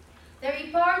 The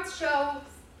report shows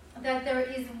that there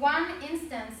is one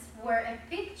instance where a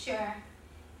picture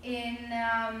in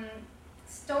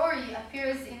story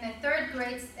appears in a third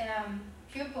grade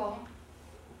pupil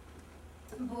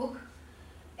book,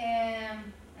 and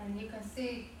you can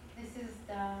see this is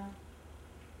the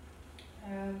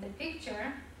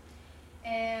picture.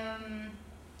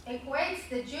 Equates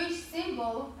the Jewish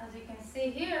symbol, as you can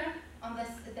see here, on the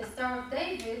Star of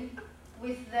David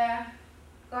with the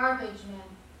garbage man.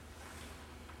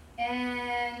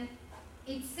 And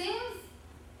it seems,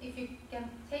 if you can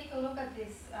take a look at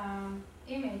this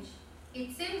image,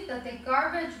 it seems that the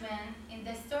garbage man in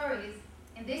this story,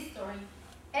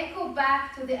 echo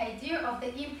back to the idea of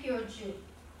the impure Jew.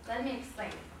 Let me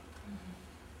explain.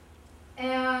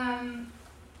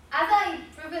 As I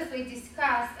previously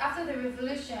discussed, after the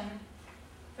revolution,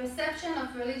 perception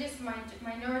of religious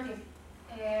minorities,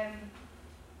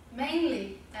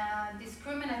 mainly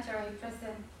discriminatory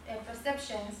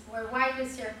perceptions, were widely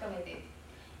circulated.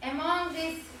 Among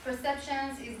these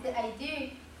perceptions is the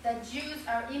idea that Jews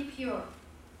are impure,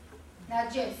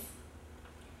 najis,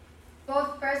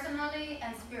 both personally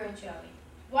and spiritually.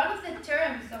 One of the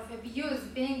terms of abuse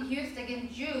being used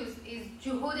against Jews is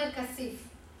Juhud al-Kasif,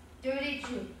 dirty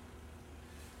Jew.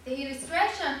 The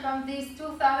illustration from this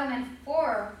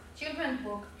 2004 children's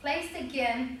book placed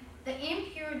again the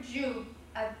impure Jew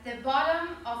at the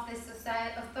bottom of the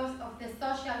society of the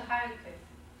social hierarchy.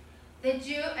 The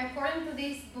Jew, according to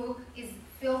this book, is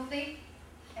filthy,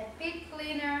 a pig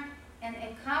cleaner, and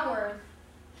a coward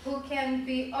who can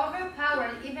be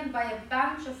overpowered even by a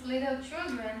bunch of little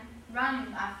children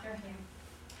running after him.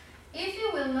 If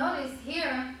you will notice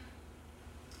here,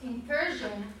 in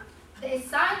Persian, the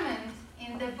assignment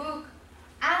in the book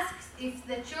asks if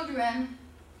the children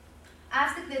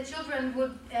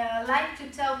would like to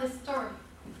tell the story.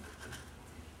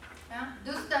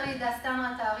 Dustari dastan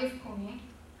wa ta'rif kuni.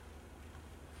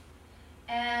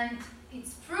 And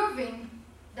it's proving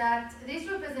that this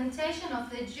representation of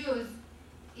the Jews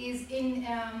is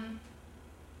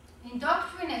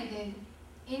indoctrinated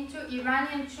into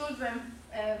Iranian children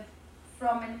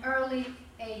from an early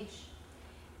age.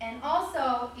 And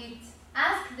also it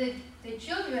asks the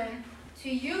children to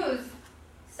use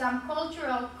some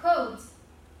cultural codes,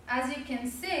 as you can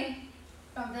see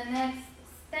from the next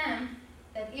stamp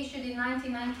that issued in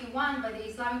 1991 by the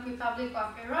Islamic Republic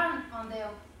of Iran on the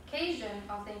occasion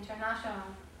of the International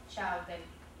Child Day.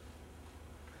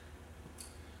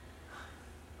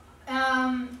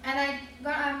 I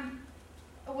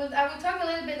will talk a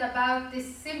little bit about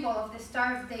this symbol of the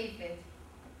Star of David.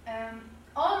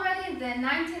 Already in the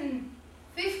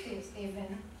 1950s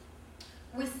even,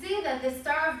 we see that the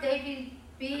Star of David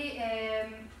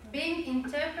being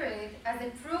interpreted as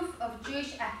a proof of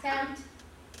Jewish attempt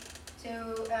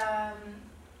to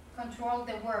control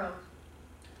the world.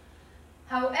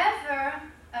 However,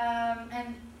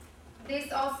 and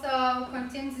this also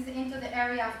continues into the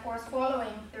area, of course,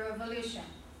 following the revolution.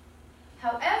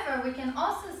 However, we can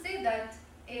also see that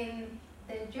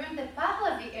during the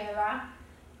Pahlavi era,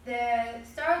 the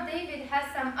Star of David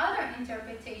has some other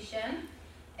interpretation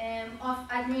of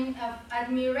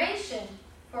admiration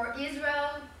for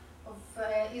Israel, of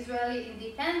Israeli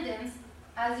independence,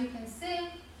 as you can see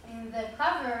in the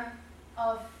cover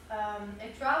of a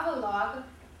travelogue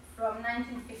from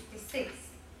 1956.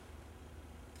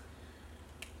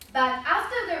 But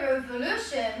after the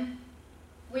revolution,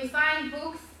 we find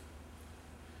books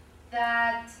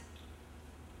that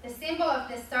the symbol of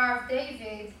the Star of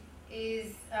David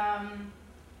is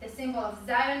the symbol of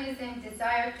Zionism,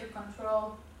 desire to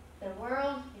control the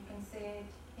world. You can see it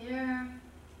here,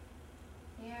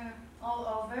 all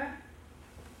over.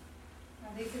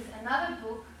 And this is another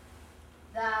book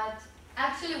that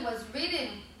actually was written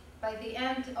by the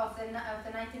end of the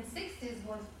 1960s,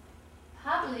 was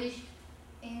published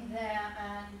in the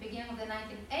beginning of the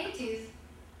 1980s.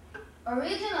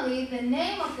 Originally, the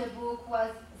name of the book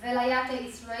was Velayat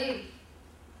Israel,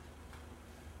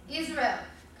 Israel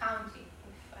County,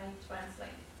 if I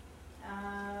translate.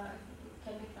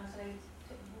 Can be translated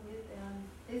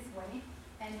this way.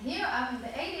 And here, up in the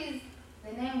 80s,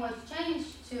 the name was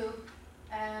changed to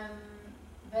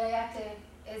Velayat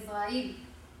Israel.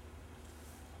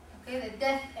 Okay, the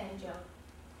death angel,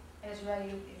 Israel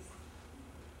is,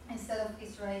 instead of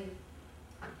Israel.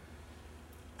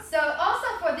 So also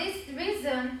for this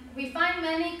reason, we find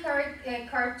many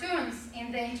cartoons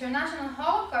in the International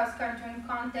Holocaust cartoon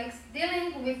context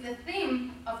dealing with the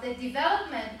theme of the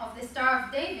development of the Star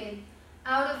of David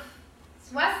out of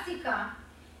swastika,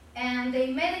 and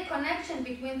they made a connection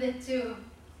between the two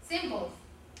symbols.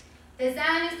 The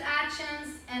Zionist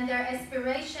actions and their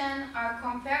aspiration are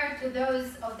compared to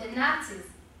those of the Nazis.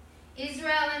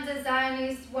 Israel and the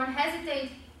Zionists won't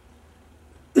hesitate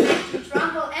to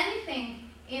trample anything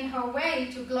in her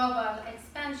way to global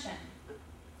expansion.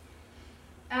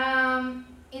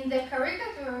 In the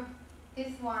caricature,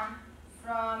 this one,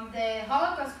 from the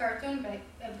Holocaust cartoon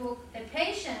book, the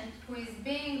patient who is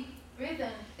being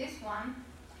written, this one,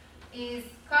 is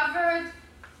covered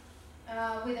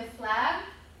with a flag,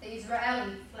 the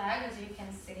Israeli flag, as you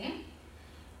can see.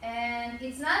 And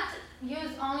it's not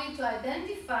used only to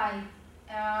identify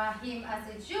him as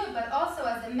a Jew, but also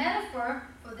as a metaphor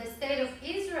for the state of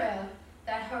Israel,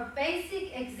 that her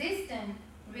basic existence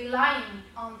relying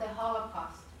on the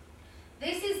Holocaust.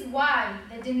 This is why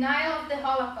the denial of the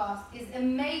Holocaust is a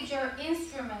major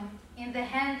instrument in the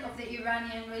hand of the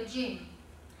Iranian regime.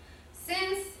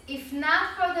 Since, if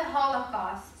not for the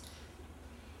Holocaust,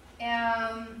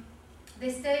 the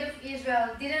state of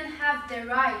Israel didn't have the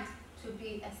right to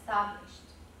be established.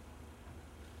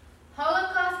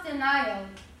 Holocaust denial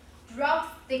drops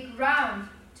the ground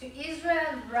to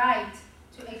Israel's right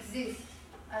to exist,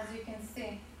 as you can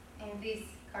see in this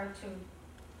cartoon.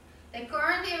 The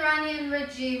current Iranian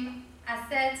regime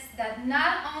asserts that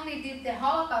not only did the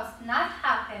Holocaust not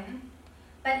happen,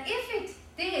 but if it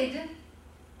did,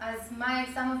 as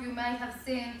some of you might have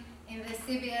seen in the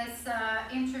CBS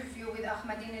interview with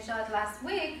Ahmadinejad last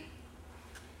week,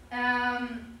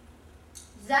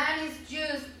 Zionist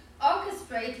Jews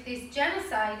orchestrate this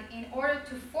genocide in order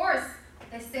to force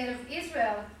the state of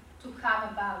Israel to come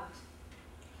about.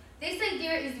 This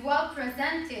idea is well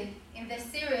presented in the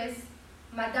series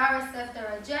Madar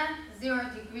Sefter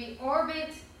Zero-Degree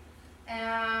Orbit,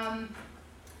 that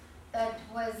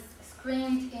was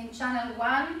screened in Channel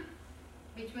 1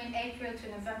 between April to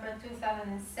November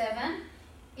 2007.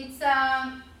 It's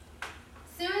a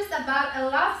series about a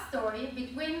love story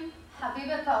between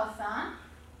Habiba Talsan,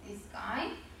 this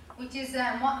guy, who is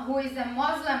a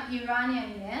Muslim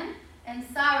Iranian man, and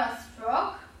Sarah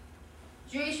Strock,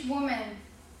 Jewish woman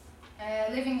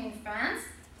living in France.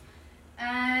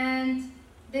 And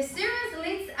the series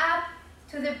leads up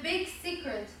to the big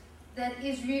secret that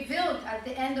is revealed at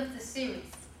the end of the series.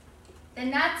 The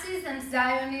Nazis and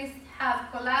Zionists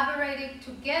have collaborated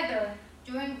together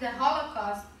during the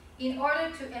Holocaust in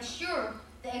order to assure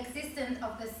the existence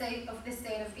of the state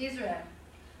of Israel.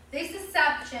 This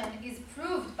assumption is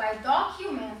proved by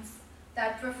documents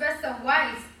that Professor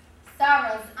Weiss,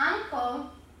 Sarah's uncle,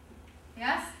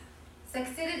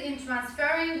 succeeded in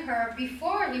transferring her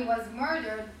before he was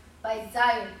murdered by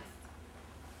Zionists.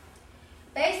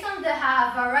 Based on the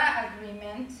Ha'avara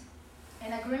Agreement,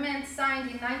 an agreement signed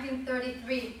in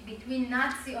 1933 between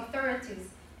Nazi authorities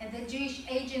and the Jewish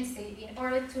Agency in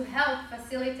order to help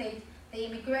facilitate the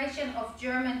immigration of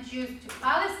German Jews to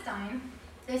Palestine,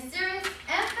 the series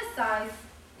emphasized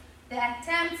the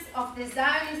attempts of the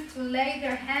Zionists to lay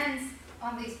their hands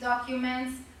on these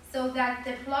documents so that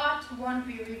the plot won't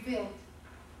be revealed.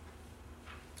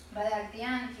 But at the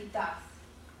end, it does.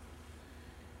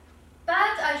 But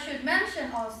I should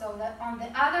mention also that on the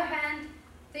other hand,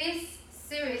 this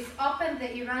series opened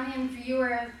the Iranian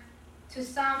viewer to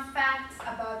some facts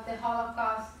about the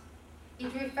Holocaust.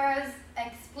 It refers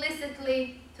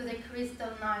explicitly to the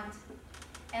Crystal Night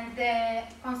and the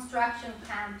construction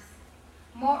camps.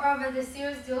 Moreover, the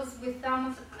series deals with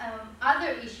some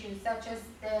other issues, such as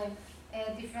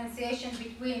the differentiation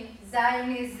between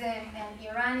Zionism and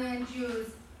Iranian Jews,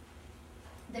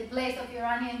 the place of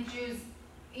Iranian Jews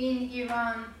in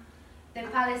Iran, the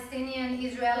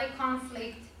Palestinian-Israeli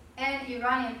conflict, and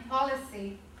Iranian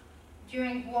policy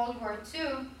during World War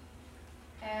II,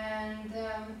 and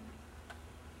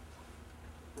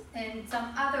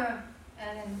some other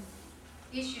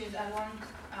issues I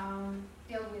won't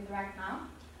deal with right now.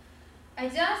 I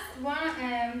just want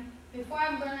to, before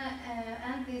I'm going to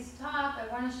end this talk, I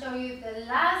want to show you the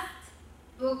last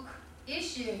book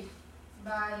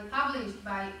published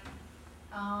by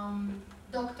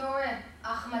Dr.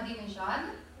 Ahmadinejad.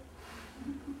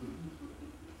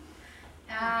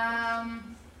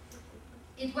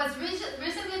 It was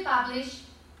recently published,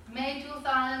 May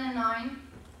 2009,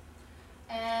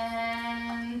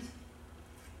 and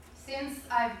since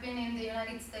I've been in the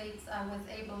United States, I was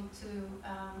able to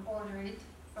order it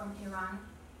from Iran.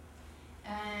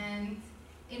 And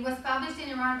it was published in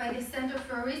Iran by the Center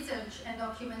for Research and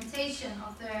Documentation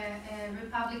of the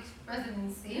Republic's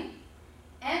Presidency,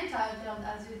 entitled,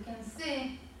 as you can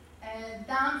see,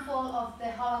 Downfall of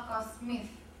the Holocaust Myth.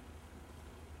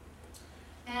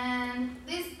 And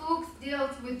this book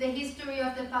deals with the history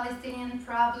of the Palestinian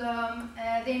problem,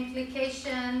 the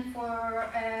implication for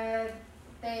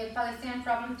the Palestinian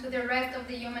problem to the rest of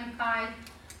the humankind,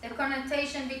 the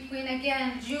connotation between,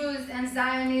 again, Jews and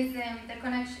Zionism, the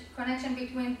connection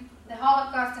between the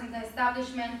Holocaust and the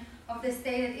establishment of the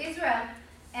state of Israel.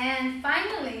 And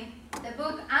finally, the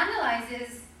book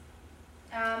analyzes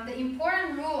the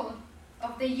important role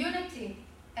of the unity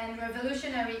and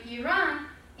revolutionary Iran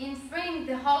in freeing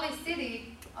the holy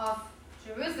city of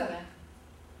Jerusalem.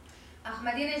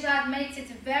 Ahmadinejad makes it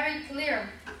very clear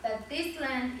that this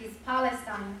land is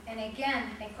Palestine, and again,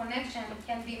 a connection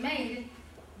can be made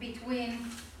between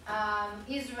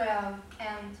Israel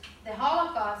and the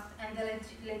Holocaust and the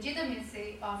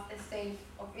legitimacy of the state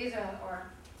of Israel, or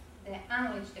the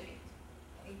unlegitimate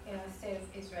state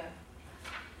of Israel.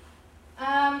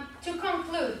 To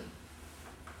conclude,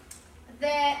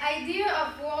 the idea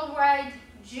of worldwide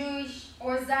Jewish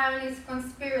or Zionist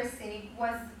conspiracy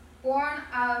was born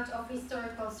out of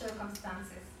historical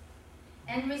circumstances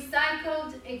and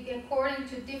recycled according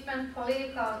to different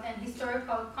political and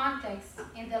historical contexts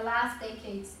in the last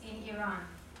decades in Iran.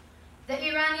 The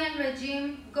Iranian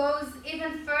regime goes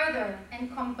even further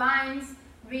and combines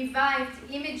revived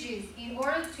images in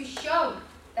order to show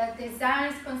that the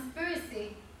Zionist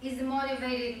conspiracy is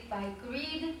motivated by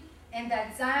greed and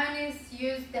that Zionists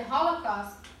use the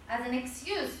Holocaust as an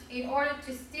excuse in order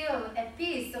to steal a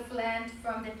piece of land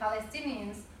from the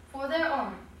Palestinians for their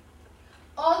own.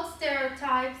 Old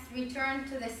stereotypes return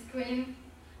to the screen,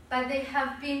 but they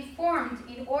have been formed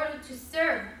in order to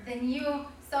serve the new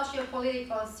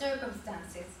socio-political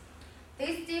circumstances.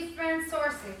 These different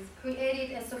sources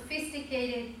created a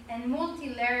sophisticated and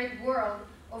multi-layered world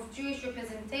of Jewish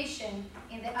representation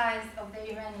in the eyes of the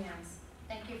Iranians.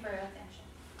 Thank you for your attention.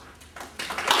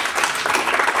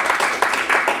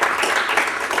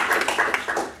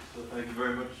 So thank you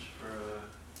very much for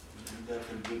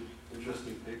that good,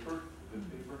 interesting paper. Good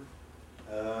paper.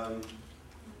 I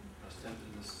was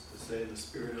tempted to say, in the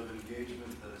spirit of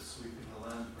engagement that is sweeping the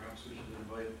land, perhaps we should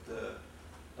invite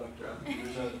Dr.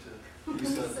 Ahmadinejad to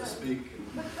Lisa to speak.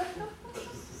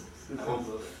 I won't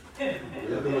go there.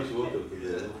 We have too much water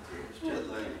today. It's jet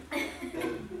lag.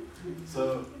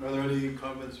 So, are there any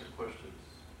comments or questions?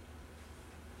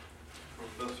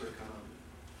 Professor Khan.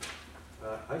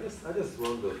 I just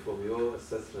wonder, from your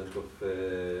assessment of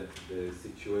the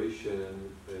situation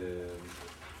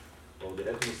or the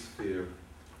atmosphere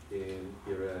in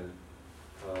Iran,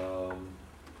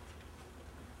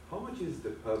 how much is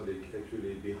the public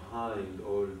actually behind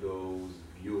all those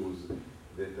views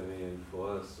that, I mean,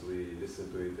 for us, we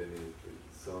listen to it and it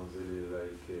sounds really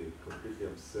like completely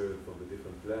absurd from a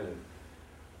different planet,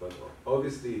 but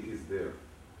obviously it is there.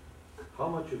 How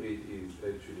much of it is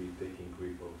actually taking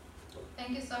grip of?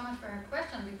 Thank you so much for your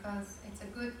question, because it's a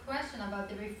good question about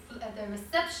the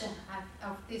reception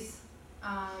of these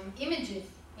images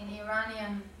in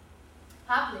Iranian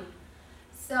public.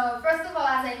 So first of all,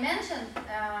 as I mentioned,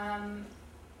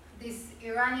 this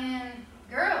Iranian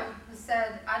girl who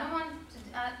said, I don't want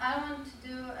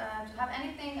to have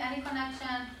any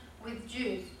connection with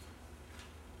Jews,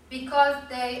 because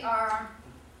they are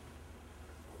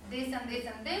this and this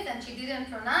and this, and she didn't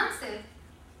pronounce it,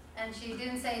 and she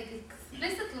didn't say it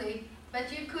explicitly, but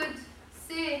you could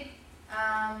see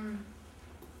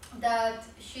that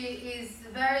she is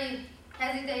very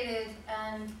hesitated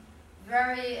and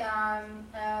very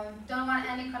don't want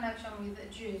any connection with the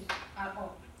Jews at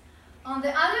all. On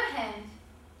the other hand,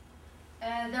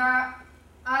 there are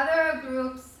other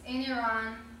groups in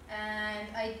Iran, and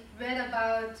I read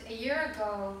about a year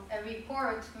ago a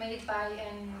report made by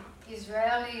an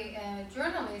Israeli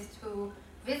journalist who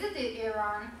visited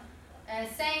Iran,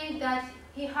 saying that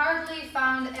he hardly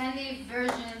found any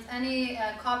versions, any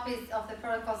copies of the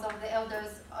Protocols of the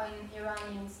Elders in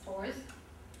Iranian stores.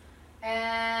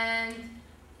 And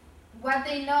what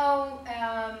they know,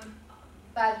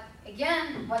 but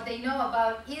again, what they know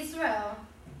about Israel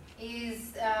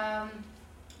is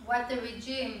what the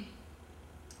regime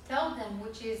told them,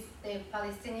 which is the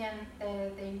Palestinian, the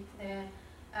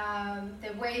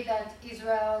way that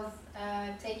Israel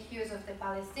take use of the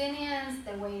Palestinians,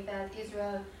 the way that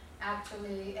Israel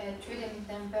actually treated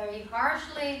them very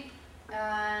harshly.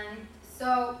 And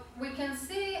so we can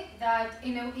see that,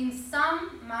 you know, in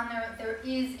some manner there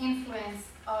is influence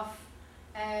of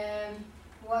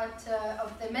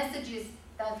of the messages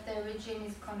that the regime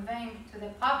is conveying to the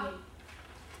public.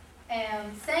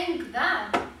 And saying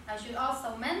that, I should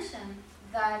also mention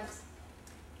that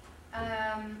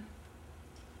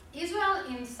Israel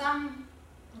in some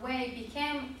way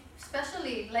became,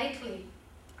 especially lately,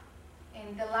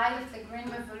 in the light of the Green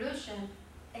Revolution,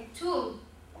 a tool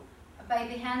by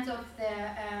the hands of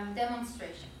the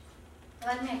demonstration.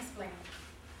 Let me explain.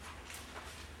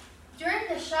 During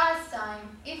the Shah's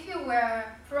time, if you were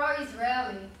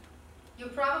pro-Israeli, you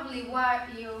probably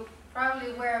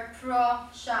were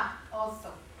pro-Shah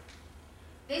also.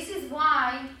 This is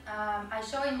why I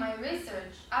show in my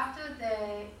research, after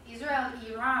the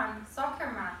Israel-Iran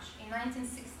soccer match in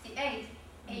 1968,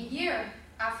 a year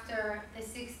after the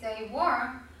Six-Day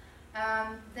War,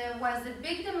 there was a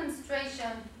big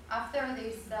demonstration after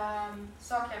this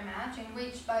soccer match, in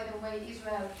which, by the way,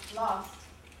 Israel lost,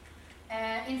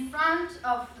 in front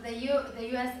of the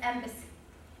US Embassy,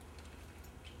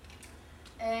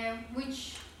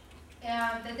 which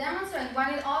the demonstrators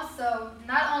wanted also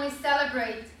not only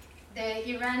celebrate the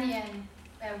Iranian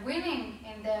winning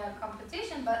in the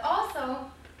competition, but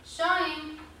also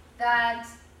showing that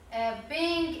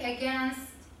being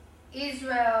against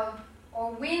Israel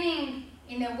or winning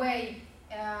in a way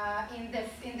in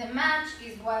the match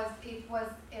was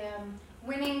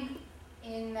winning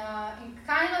in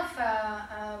kind of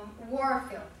a war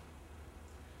field.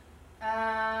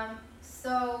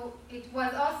 So it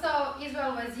was also,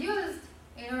 Israel was used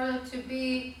in order to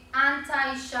be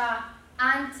anti-Shah,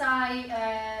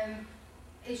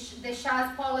 the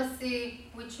Shah's policy,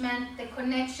 which meant the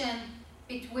connection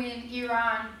between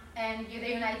Iran and the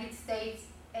United States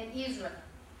and Israel.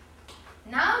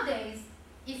 Nowadays,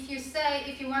 if you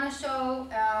want to show,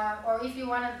 or if you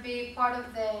want to be part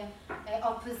of the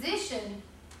opposition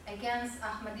against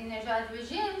Ahmadinejad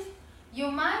regimes,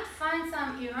 you might find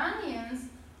some Iranians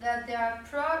that they are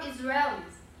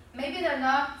pro-Israelis. Maybe they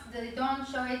don't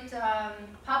show it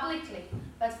publicly,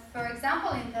 but for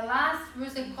example, in the last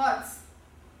Ruze Gotz,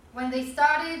 when they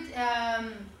started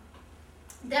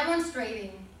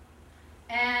demonstrating,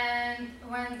 and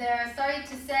when they started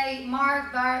to say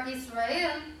Mar Bar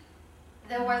Israel,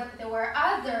 there were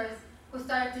others who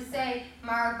started to say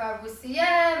Mar Bar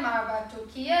Rusiye, Mar Bar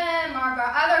Turkiye, Mar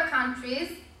Bar other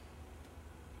countries,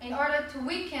 in order to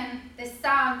weaken the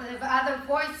sound of other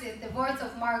voices, the voice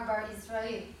of Mar Bar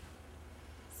Israel.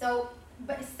 So,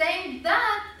 but saying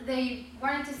that, they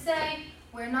wanted to say,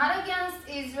 we're not against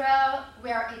Israel,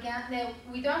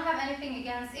 we don't have anything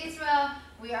against Israel,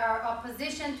 we are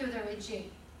opposition to the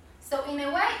regime. So in a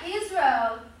way,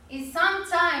 Israel is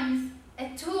sometimes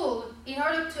a tool in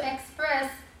order to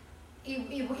express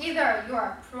either you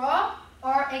are pro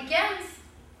or against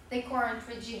the current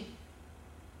regime.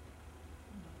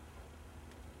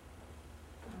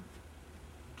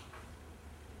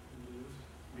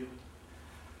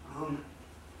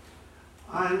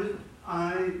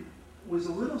 I was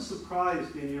a little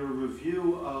surprised in your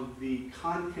review of the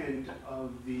content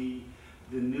of the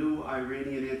new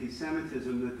Iranian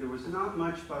anti-Semitism that there was not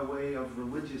much by way of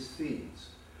religious themes.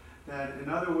 That, in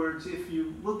other words, if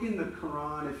you look in the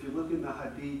Quran, if you look in the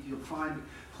Hadith, you'll find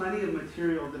plenty of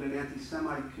material that an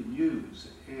anti-Semite could use.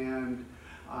 And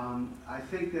I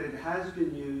think that it has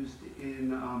been used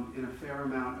in a fair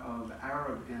amount of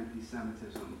Arab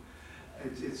anti-Semitism.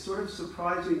 It's sort of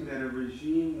surprising that a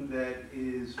regime that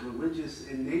is religious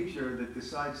in nature, that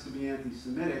decides to be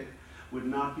anti-Semitic, would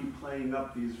not be playing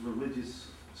up these religious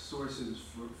sources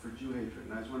for Jew hatred.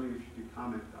 And I was wondering if you could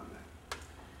comment on that.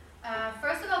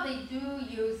 First of all, they do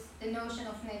use the notion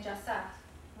of nejasat,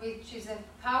 which is a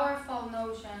powerful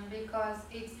notion because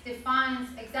it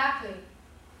defines exactly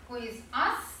who is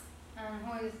us and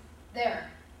who is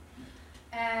there,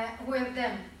 who is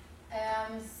them.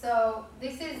 So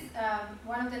this is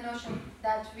one of the notions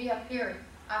that reappeared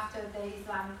after the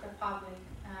Islamic Republic.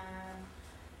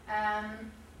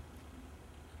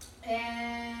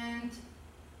 And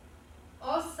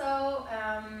also,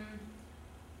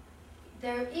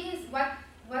 there is what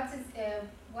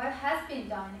has been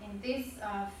done in this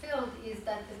field is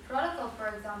that the protocol, for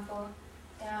example,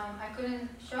 I couldn't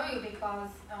show you because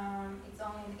it's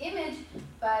only an image,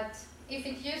 but if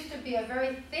it used to be a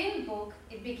very thin book,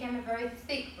 it became a very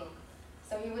thick book.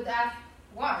 So you would ask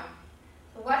why.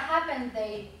 So what happened,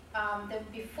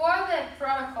 before the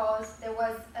protocols, there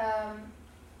was a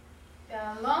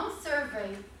long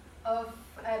survey of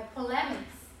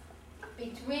polemics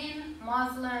between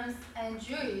Muslims and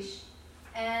Jewish,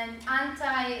 and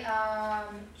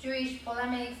anti-Jewish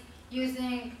polemics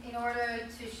in order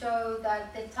to show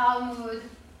that the Talmud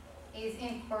is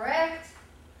incorrect.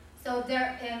 So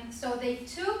they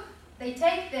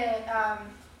take the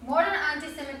modern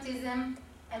anti-Semitism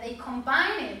and they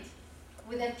combine it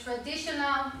with a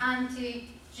traditional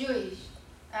anti-Jewish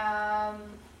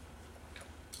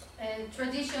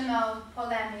traditional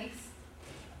polemics,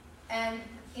 and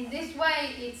in this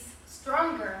way it's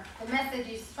stronger, the message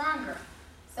is stronger,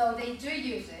 so they do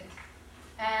use it.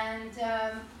 And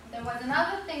there was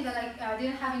another thing that I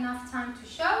didn't have enough time to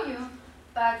show you,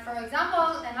 but for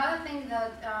example, another thing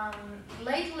that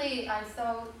lately I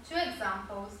saw two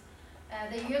examples.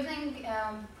 They're using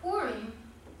Purim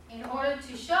in order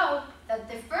to show that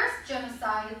the first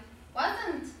genocide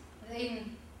happened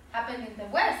in the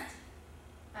West.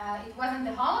 It wasn't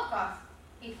the Holocaust.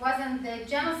 It wasn't the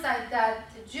genocide that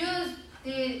the Jews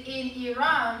did in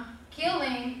Iran,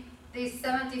 killing these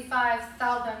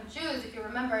 75,000 Jews, if you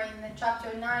remember in the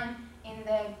chapter 9 in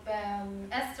the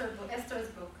Esther's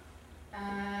book.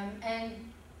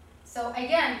 And so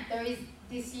again, there is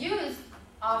this use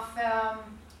of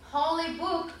holy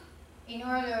book in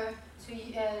order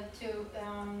to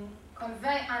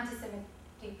convey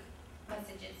anti-Semitic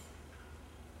messages.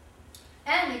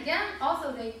 And again,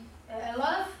 also a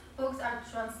lot of books are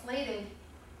translated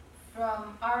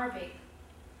from Arabic.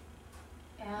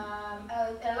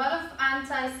 A lot of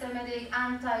anti-Semitic,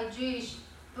 anti-Jewish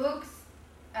books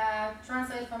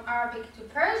translated from Arabic to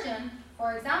Persian.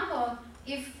 For example,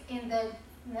 if in the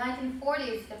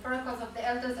 1940s the Protocols of the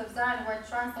Elders of Zion were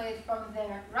translated from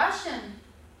the Russian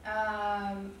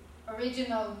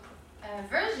original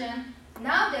version,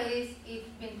 nowadays it's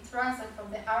been translated from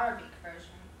the Arabic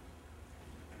version.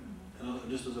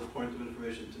 Just as a point of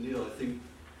information to Neil, I think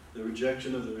the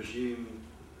rejection of the regime,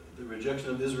 the rejection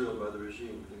of Israel by the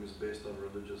regime, I think is based on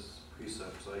religious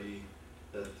precepts, i.e.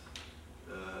 that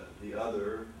the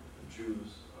other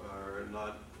Jews are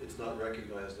not, it's not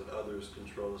recognized that others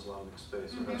control Islamic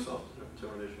space or have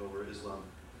self-determination over Islam.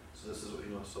 So this is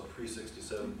what, so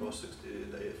pre-67,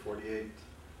 post-48,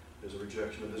 there's a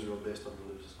rejection of Israel based on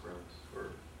religious grounds,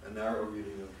 or a narrow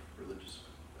reading of religious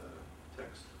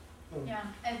text. Yeah,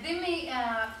 and dhimmi,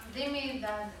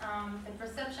 that the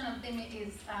perception of dhimmi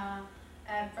is a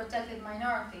protected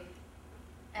minority,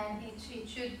 and it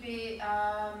should be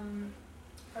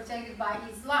protected by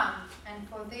Islam. And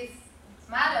for this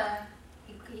matter,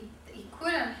 he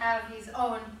couldn't have his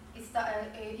own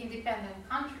independent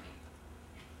country.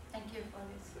 Thank you for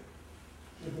this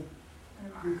remark.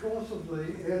 Because of the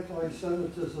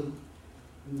anti-Semitism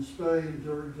in Spain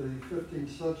during the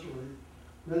 15th century,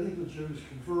 many of the Jews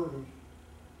converted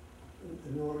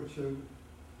in order to.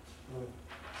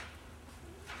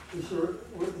 Is there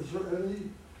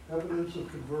any evidence of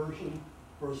conversion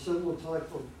or a similar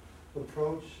type of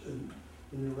approach in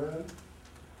Iran?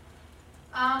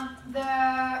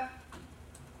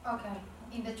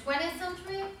 In the 20th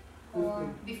century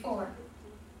or before?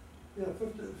 Yeah,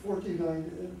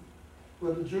 1490,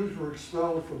 when the Jews were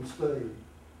expelled from Spain.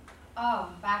 Oh,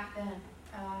 back then.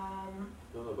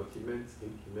 No, but he meant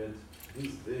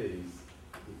these days,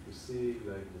 if you see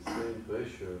like the same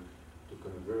pressure to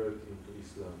convert into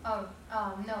Islam.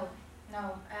 No.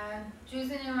 And Jews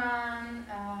in Iran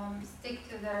stick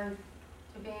to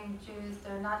being Jews.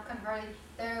 They're not converted.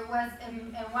 There was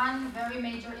one very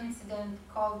major incident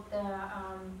called the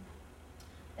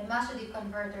Mashhadi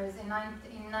converters in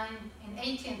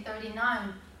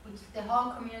 1839, which the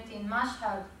whole community in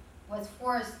Mashhad was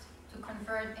forced to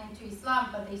convert into Islam,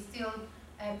 but they still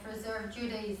preserved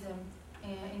Judaism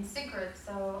in secret.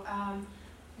 So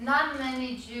not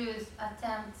many Jews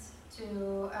attempt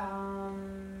to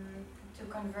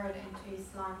convert into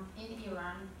Islam in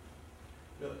Iran.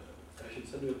 I should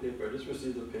send you a paper. I just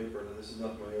received a paper, and this is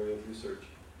not my area of research,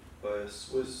 by a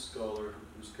Swiss scholar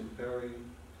who's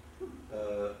comparing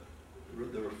the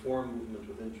reform movement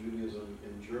within Judaism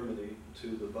in Germany to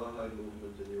the Baha'i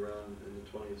movement in Iran in the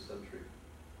 20th century,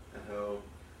 and how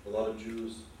a lot of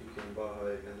Jews became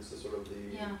Baha'i, and this is sort of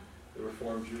the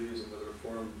Reform Judaism, the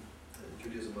Reform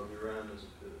Judaism of Iran is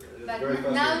But very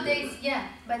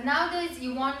fascinating. nowadays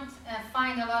you won't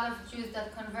find a lot of Jews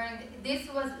that converted. This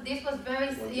was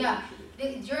very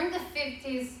during the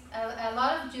 50s, a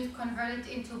lot of Jews converted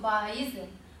into Baha'ism,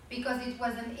 because it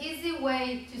was an easy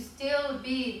way to still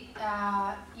be,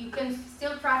 you can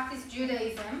still practice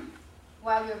Judaism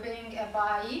while you're being a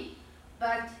Baha'i,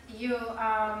 but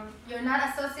you're not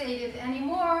associated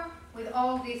anymore with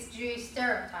all these Jewish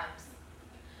stereotypes.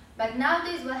 But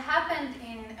nowadays what happened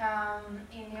in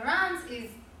Iran is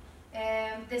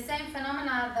the same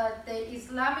phenomena that the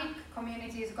Islamic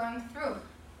community is going through.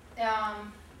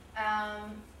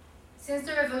 Since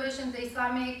the revolution, the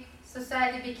Islamic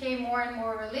society became more and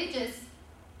more religious,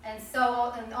 and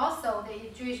also the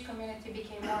Jewish community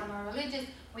became more and more religious.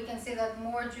 We can see that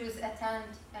more Jews attend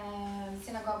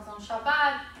synagogues on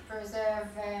Shabbat, preserve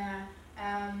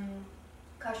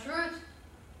kashrut.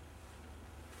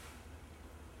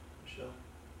 Michelle?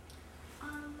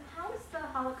 How was the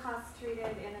Holocaust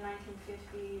treated in the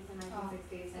 1950s and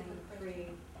 1960s in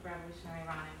pre-revolutionary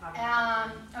Iran and Pakistan?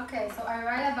 Okay, so I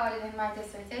write about it in my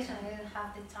dissertation. I didn't have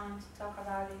the time to talk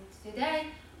about it today,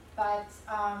 but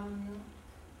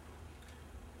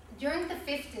during the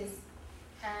 50s,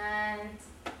 and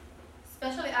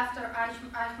especially after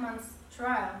Eichmann's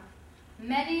trial,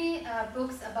 many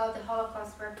books about the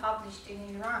Holocaust were published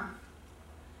in Iran.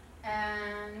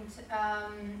 And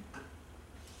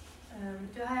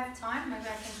do I have time? Maybe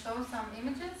I can show some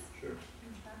images? Sure.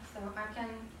 So I can,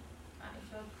 if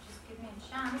you'll just give me a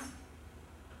chance,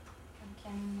 I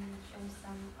can show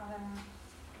some other.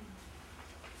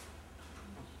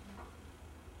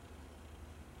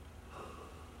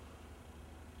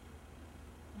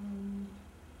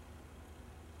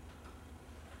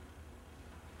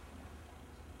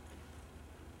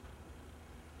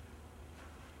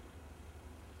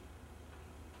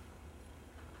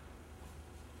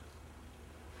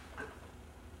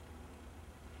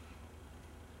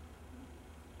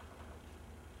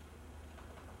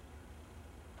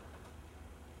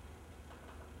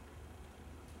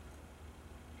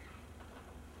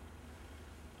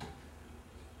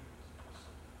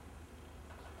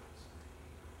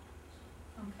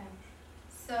 Okay,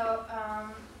 so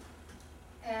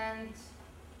and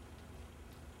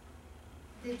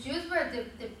the Jews were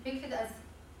depicted as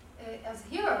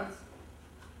heroes.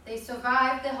 They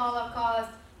survived the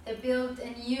Holocaust. They built a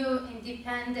new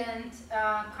independent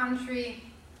country,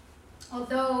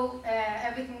 although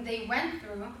everything they went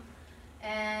through.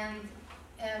 And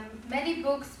many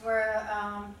books were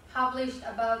published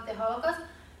about the Holocaust,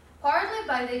 partly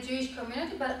by the Jewish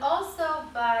community, but also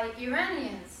by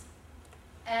Iranians.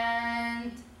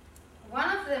 And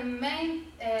one of the main,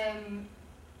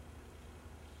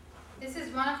 this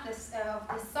is one of the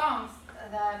songs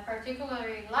that I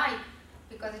particularly like,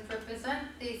 because it represents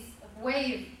this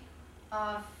wave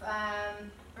of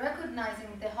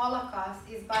recognizing the Holocaust,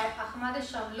 is by Ahmad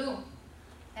Shamlou.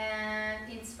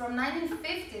 And it's from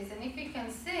 1950s, and if you can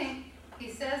see,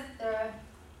 he says there,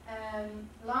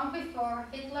 long before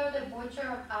Hitler, the butcher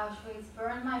of Auschwitz,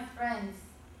 burned my friends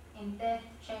in death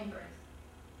chambers.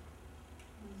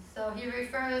 So he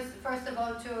refers, first of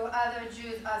all, to other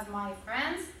Jews as my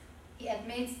friends. He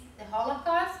admits the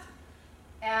Holocaust.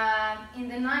 In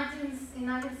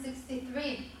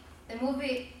 1963, the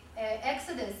movie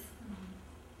Exodus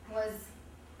was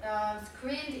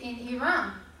screened in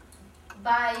Iran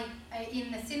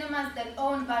in the cinemas that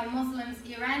owned by Muslims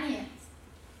Iranians.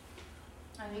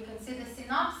 And you can see the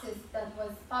synopsis that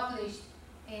was published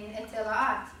in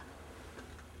Etelaat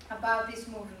about this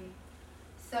movie.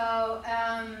 So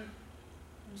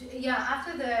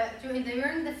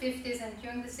during the 50s and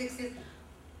during the 60s,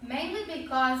 mainly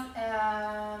because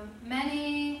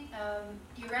many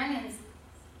Iranians,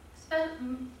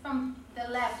 from the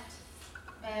left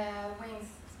wings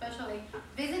especially,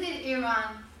 visited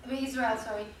Israel,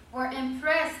 were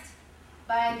impressed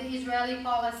by the Israeli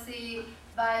policy,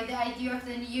 by the idea of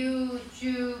the new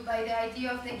Jew, by the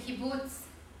idea of the kibbutz,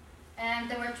 and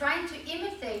they were trying to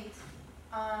imitate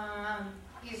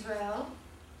Israel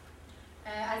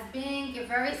as being a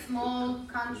very small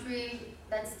country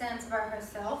that stands by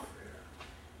herself.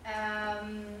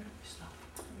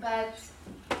 But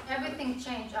everything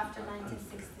changed after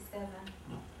 1967.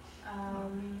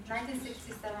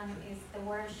 1967 is the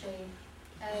watershed,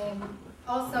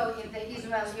 also in the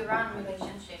Israel-Iran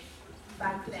relationship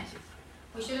back then.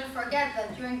 We shouldn't forget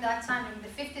that during that time, in the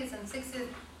 50s and 60s,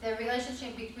 the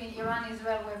relationship between Iran and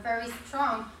Israel were very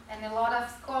strong, and a lot of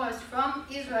scholars from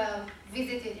Israel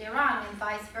visited Iran and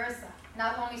vice versa.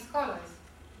 Not only scholars,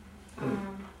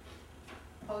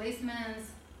 policemen,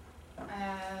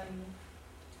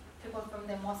 people from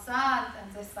the Mossad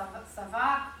and the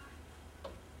Savak.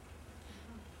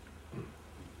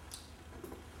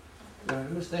 I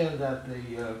understand that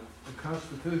the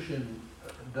Constitution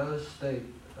does state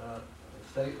a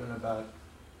statement about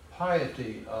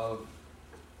piety of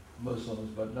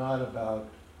Muslims, but not about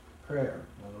prayer.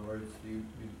 In other words, you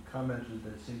commented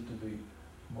that seemed to be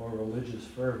more religious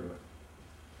fervor.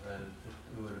 And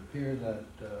it would appear that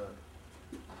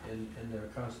in their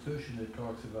constitution it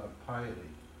talks about piety.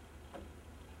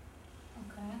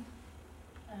 Okay.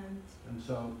 And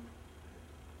so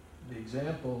the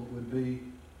example would be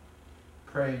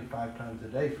praying 5 times a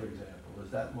day, for example. Is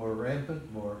that more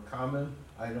rampant, more common?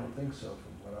 I don't think so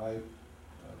from what I've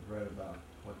read about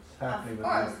what's happening. Of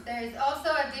course, there is also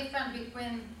a difference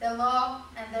between the law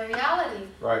and the reality.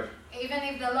 Right. Even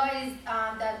if the law is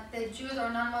that the Jews or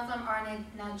non-Muslim are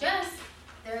najas,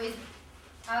 there is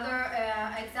other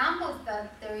examples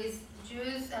that there is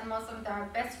Jews and Muslims that are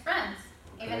best friends.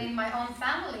 Even in my own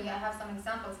family, I have some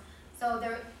examples. So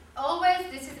there always,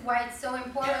 this is why it's so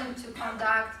important to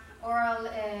conduct oral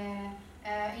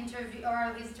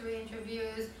history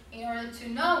interviews in order to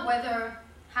know whether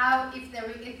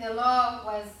if the law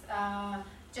was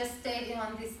just stated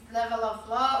on this level of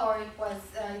law, or it was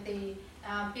the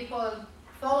people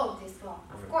followed this law.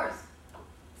 Of course,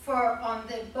 on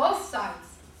the both sides.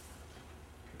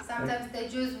 Sometimes the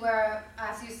Jews were,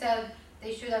 as you said,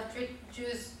 they should have treated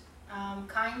Jews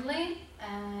kindly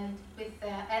and with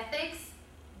ethics,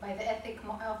 by the ethic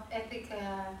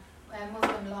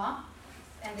Muslim law,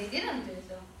 and they didn't do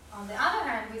so. On the other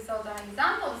hand, we saw the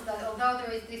examples that although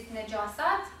there is this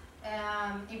najasat,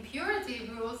 impurity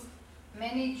rules,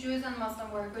 many Jews and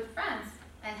Muslims were good friends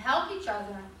and helped each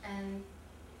other and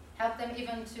helped them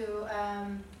even to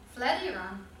fled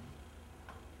Iran.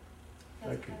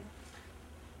 Thank you.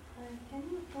 Can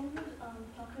you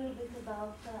talk a little bit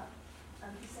about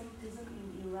anti-Semitism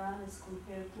in Iran as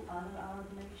compared to other Arab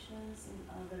nations, and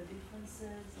are there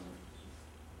differences?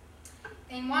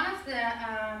 In one of the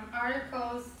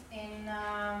articles in,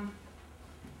 I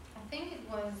think it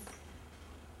was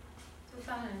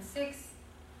 2006,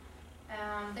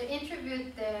 they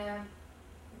interviewed the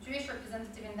Jewish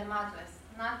representative in the Majlis.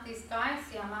 Not this guy,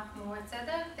 Siamak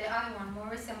Mu'etzedek, the other one,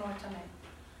 Maurice Mortonel.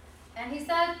 And he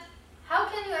said, how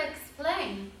can you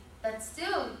explain that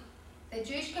still the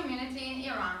Jewish community in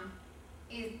Iran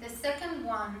is the second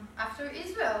one after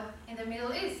Israel in the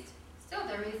Middle East? Still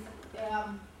there is,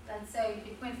 let's say,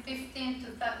 between 15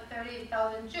 to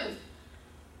 30,000 Jews.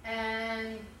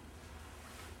 And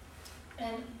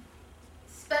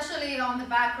especially on the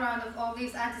background of all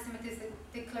these anti-Semitic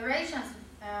declarations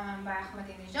by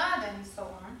Ahmadinejad and so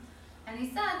on. And he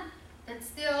said that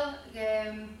still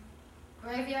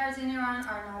graveyards in Iran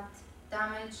are not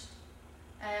damaged.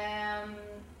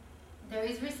 There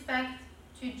is respect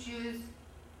to Jews,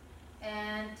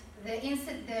 and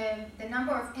the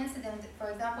number of incidents, for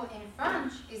example, in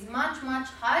France, is much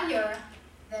higher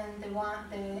than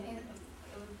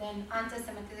than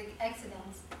anti-Semitic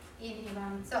accidents in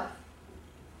Iran itself.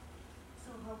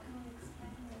 So how can we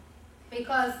explain that?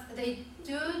 Because they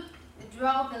do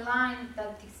draw the line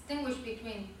that distinguish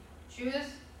between Jews,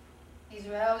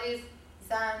 Israelis,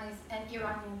 Zionists, and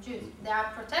Iranian Jews. They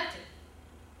are protected.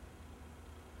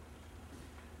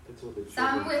 That's what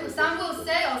they Some will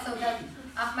say also that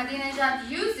Ahmadinejad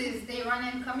uses the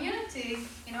Iranian community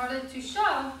in order to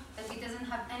show that he doesn't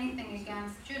have anything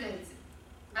against Judaism,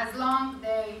 as long as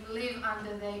they live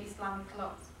under the Islamic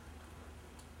laws.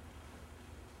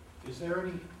 Is there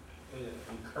any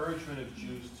encouragement of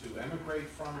Jews to emigrate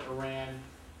from Iran,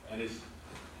 and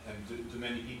do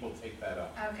many people take that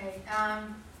up? Okay.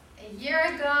 A year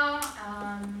ago,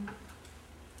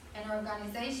 an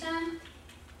organization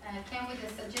came with a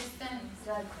suggestion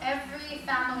that every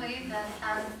family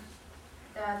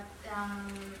there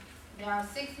are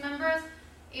 6 members,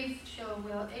 if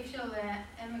she'll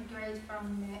emigrate from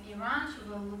Iran, she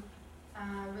will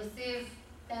receive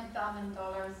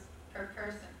 $10,000 per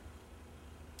person.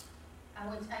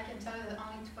 Which I can tell you that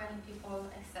only 20 people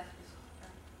accept this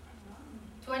offer.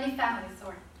 20 families,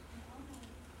 sorry.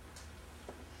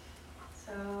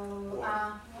 So,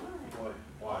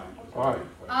 Why?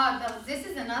 This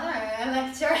is another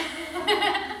lecture.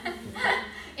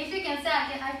 If you can say,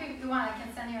 if you want, I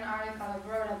can send you an article I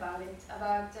wrote about it.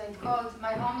 It's called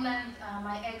My Homeland,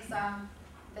 My Exile,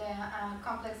 the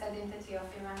Complex Identity of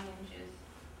Iranian Jews.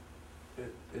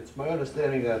 It's my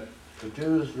understanding that the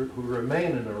Jews who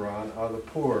remain in Iran are the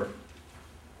poor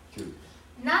Jews.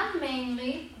 Not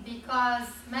mainly, because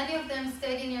many of them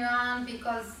stayed in Iran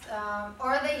because,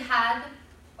 or they had,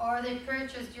 or they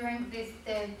purchased during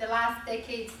the last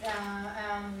decades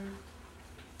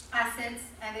assets,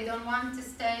 and they don't want to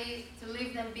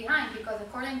leave them behind, because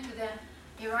according to the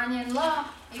Iranian law,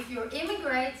 if you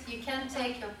immigrate, you can't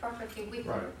take your property with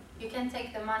you. You can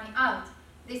take the money out.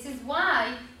 This is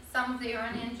why some of the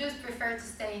Iranian Jews prefer to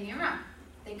stay in Iran,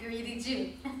 the greedy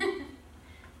Jew.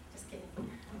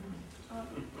 kidding.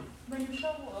 When you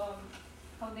show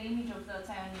how the image of the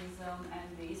Zionism and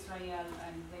the Israel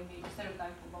and the image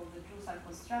stereotype about the Jews are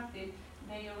constructed,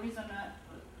 they resonate,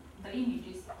 the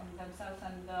images and themselves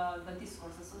and the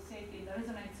discourse associated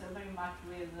resonates very much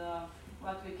with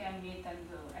what we can meet, and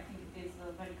I think it is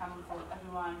very common for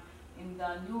everyone in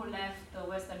the new left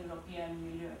Western European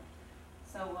milieu.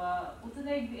 So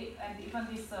today, and even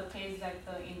this case that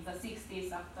in the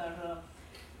 60s, after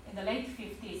in the late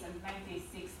 50s and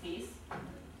 1960s,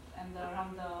 and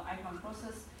around the Eichmann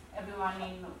process, everyone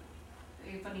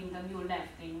even in the new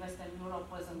left in Western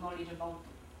Europe was knowledge about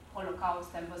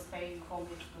Holocaust and was paying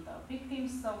homage to the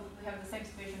victims. So we have the same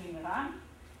situation in Iran.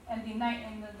 And in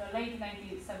the late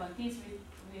 1970s,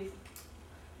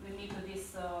 we meet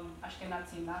this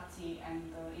Ashkenazi Nazi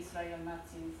and Israel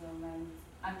Nazism and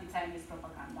anti-Zionist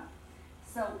propaganda.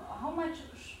 So how much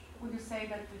would you say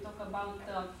that we talk about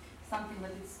something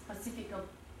that is specific of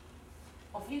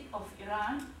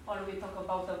Iran, or we talk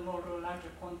about a more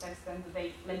larger context and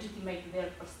they legitimate their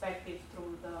perspective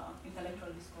through the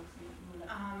intellectual discourse?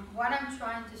 What I'm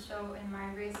trying to show in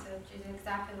my research is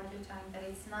exactly what you're saying, that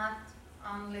it's not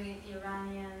only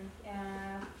Iranian,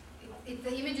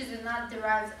 the images are not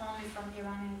derived only from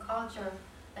Iranian culture,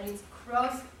 that it's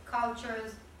cross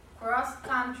cultures, cross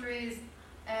countries.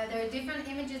 There are different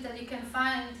images that you can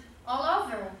find all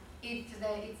over. It's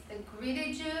the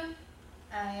greedy Jew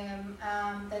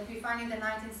that we find in the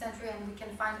 19th century, and we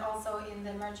can find also in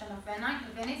the Merchant of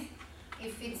Venice.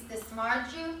 If it's the smart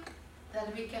Jew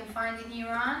that we can find in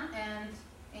Iran and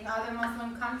in other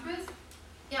Muslim countries.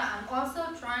 Yeah, I'm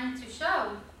also trying to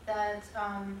show that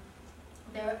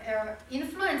there are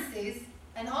influences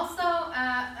and also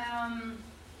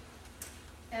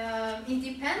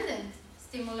independent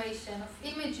stimulation of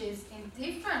images in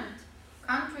different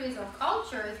countries or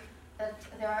cultures that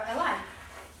they are alike.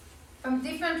 From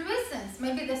different reasons.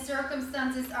 Maybe the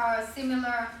circumstances are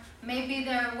similar. Maybe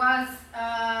there was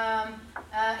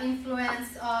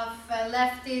influence of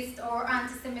leftist or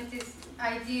anti-Semitist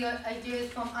ideas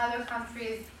from other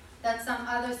countries that some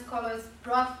other scholars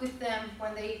brought with them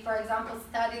when they, for example,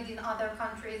 studied in other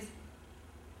countries.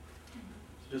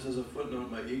 Just as a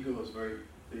footnote, my ego is very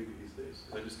big these days.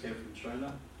 I just came from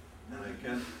China, and I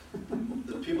can't.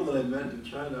 The people that I met in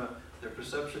China, their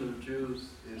perception of Jews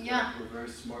is that we're very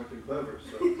smart and clever.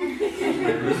 So,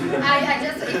 I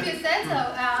just, if you said so,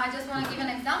 I just want to give an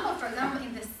example. For example,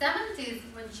 in the 70s,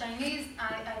 when Chinese,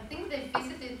 I think they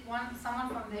visited someone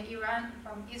from the Iran,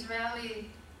 from Israeli,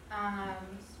 I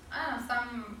don't know,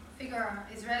 some figure,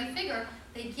 Israeli figure.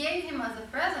 They gave him as a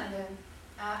present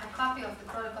a copy of the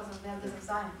Protocols of the Elders of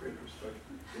Zion. great respect.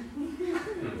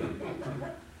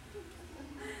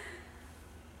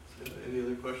 Any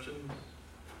other questions?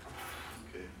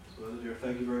 Okay, so dear,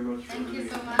 thank you very much. Thank you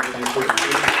so for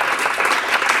much.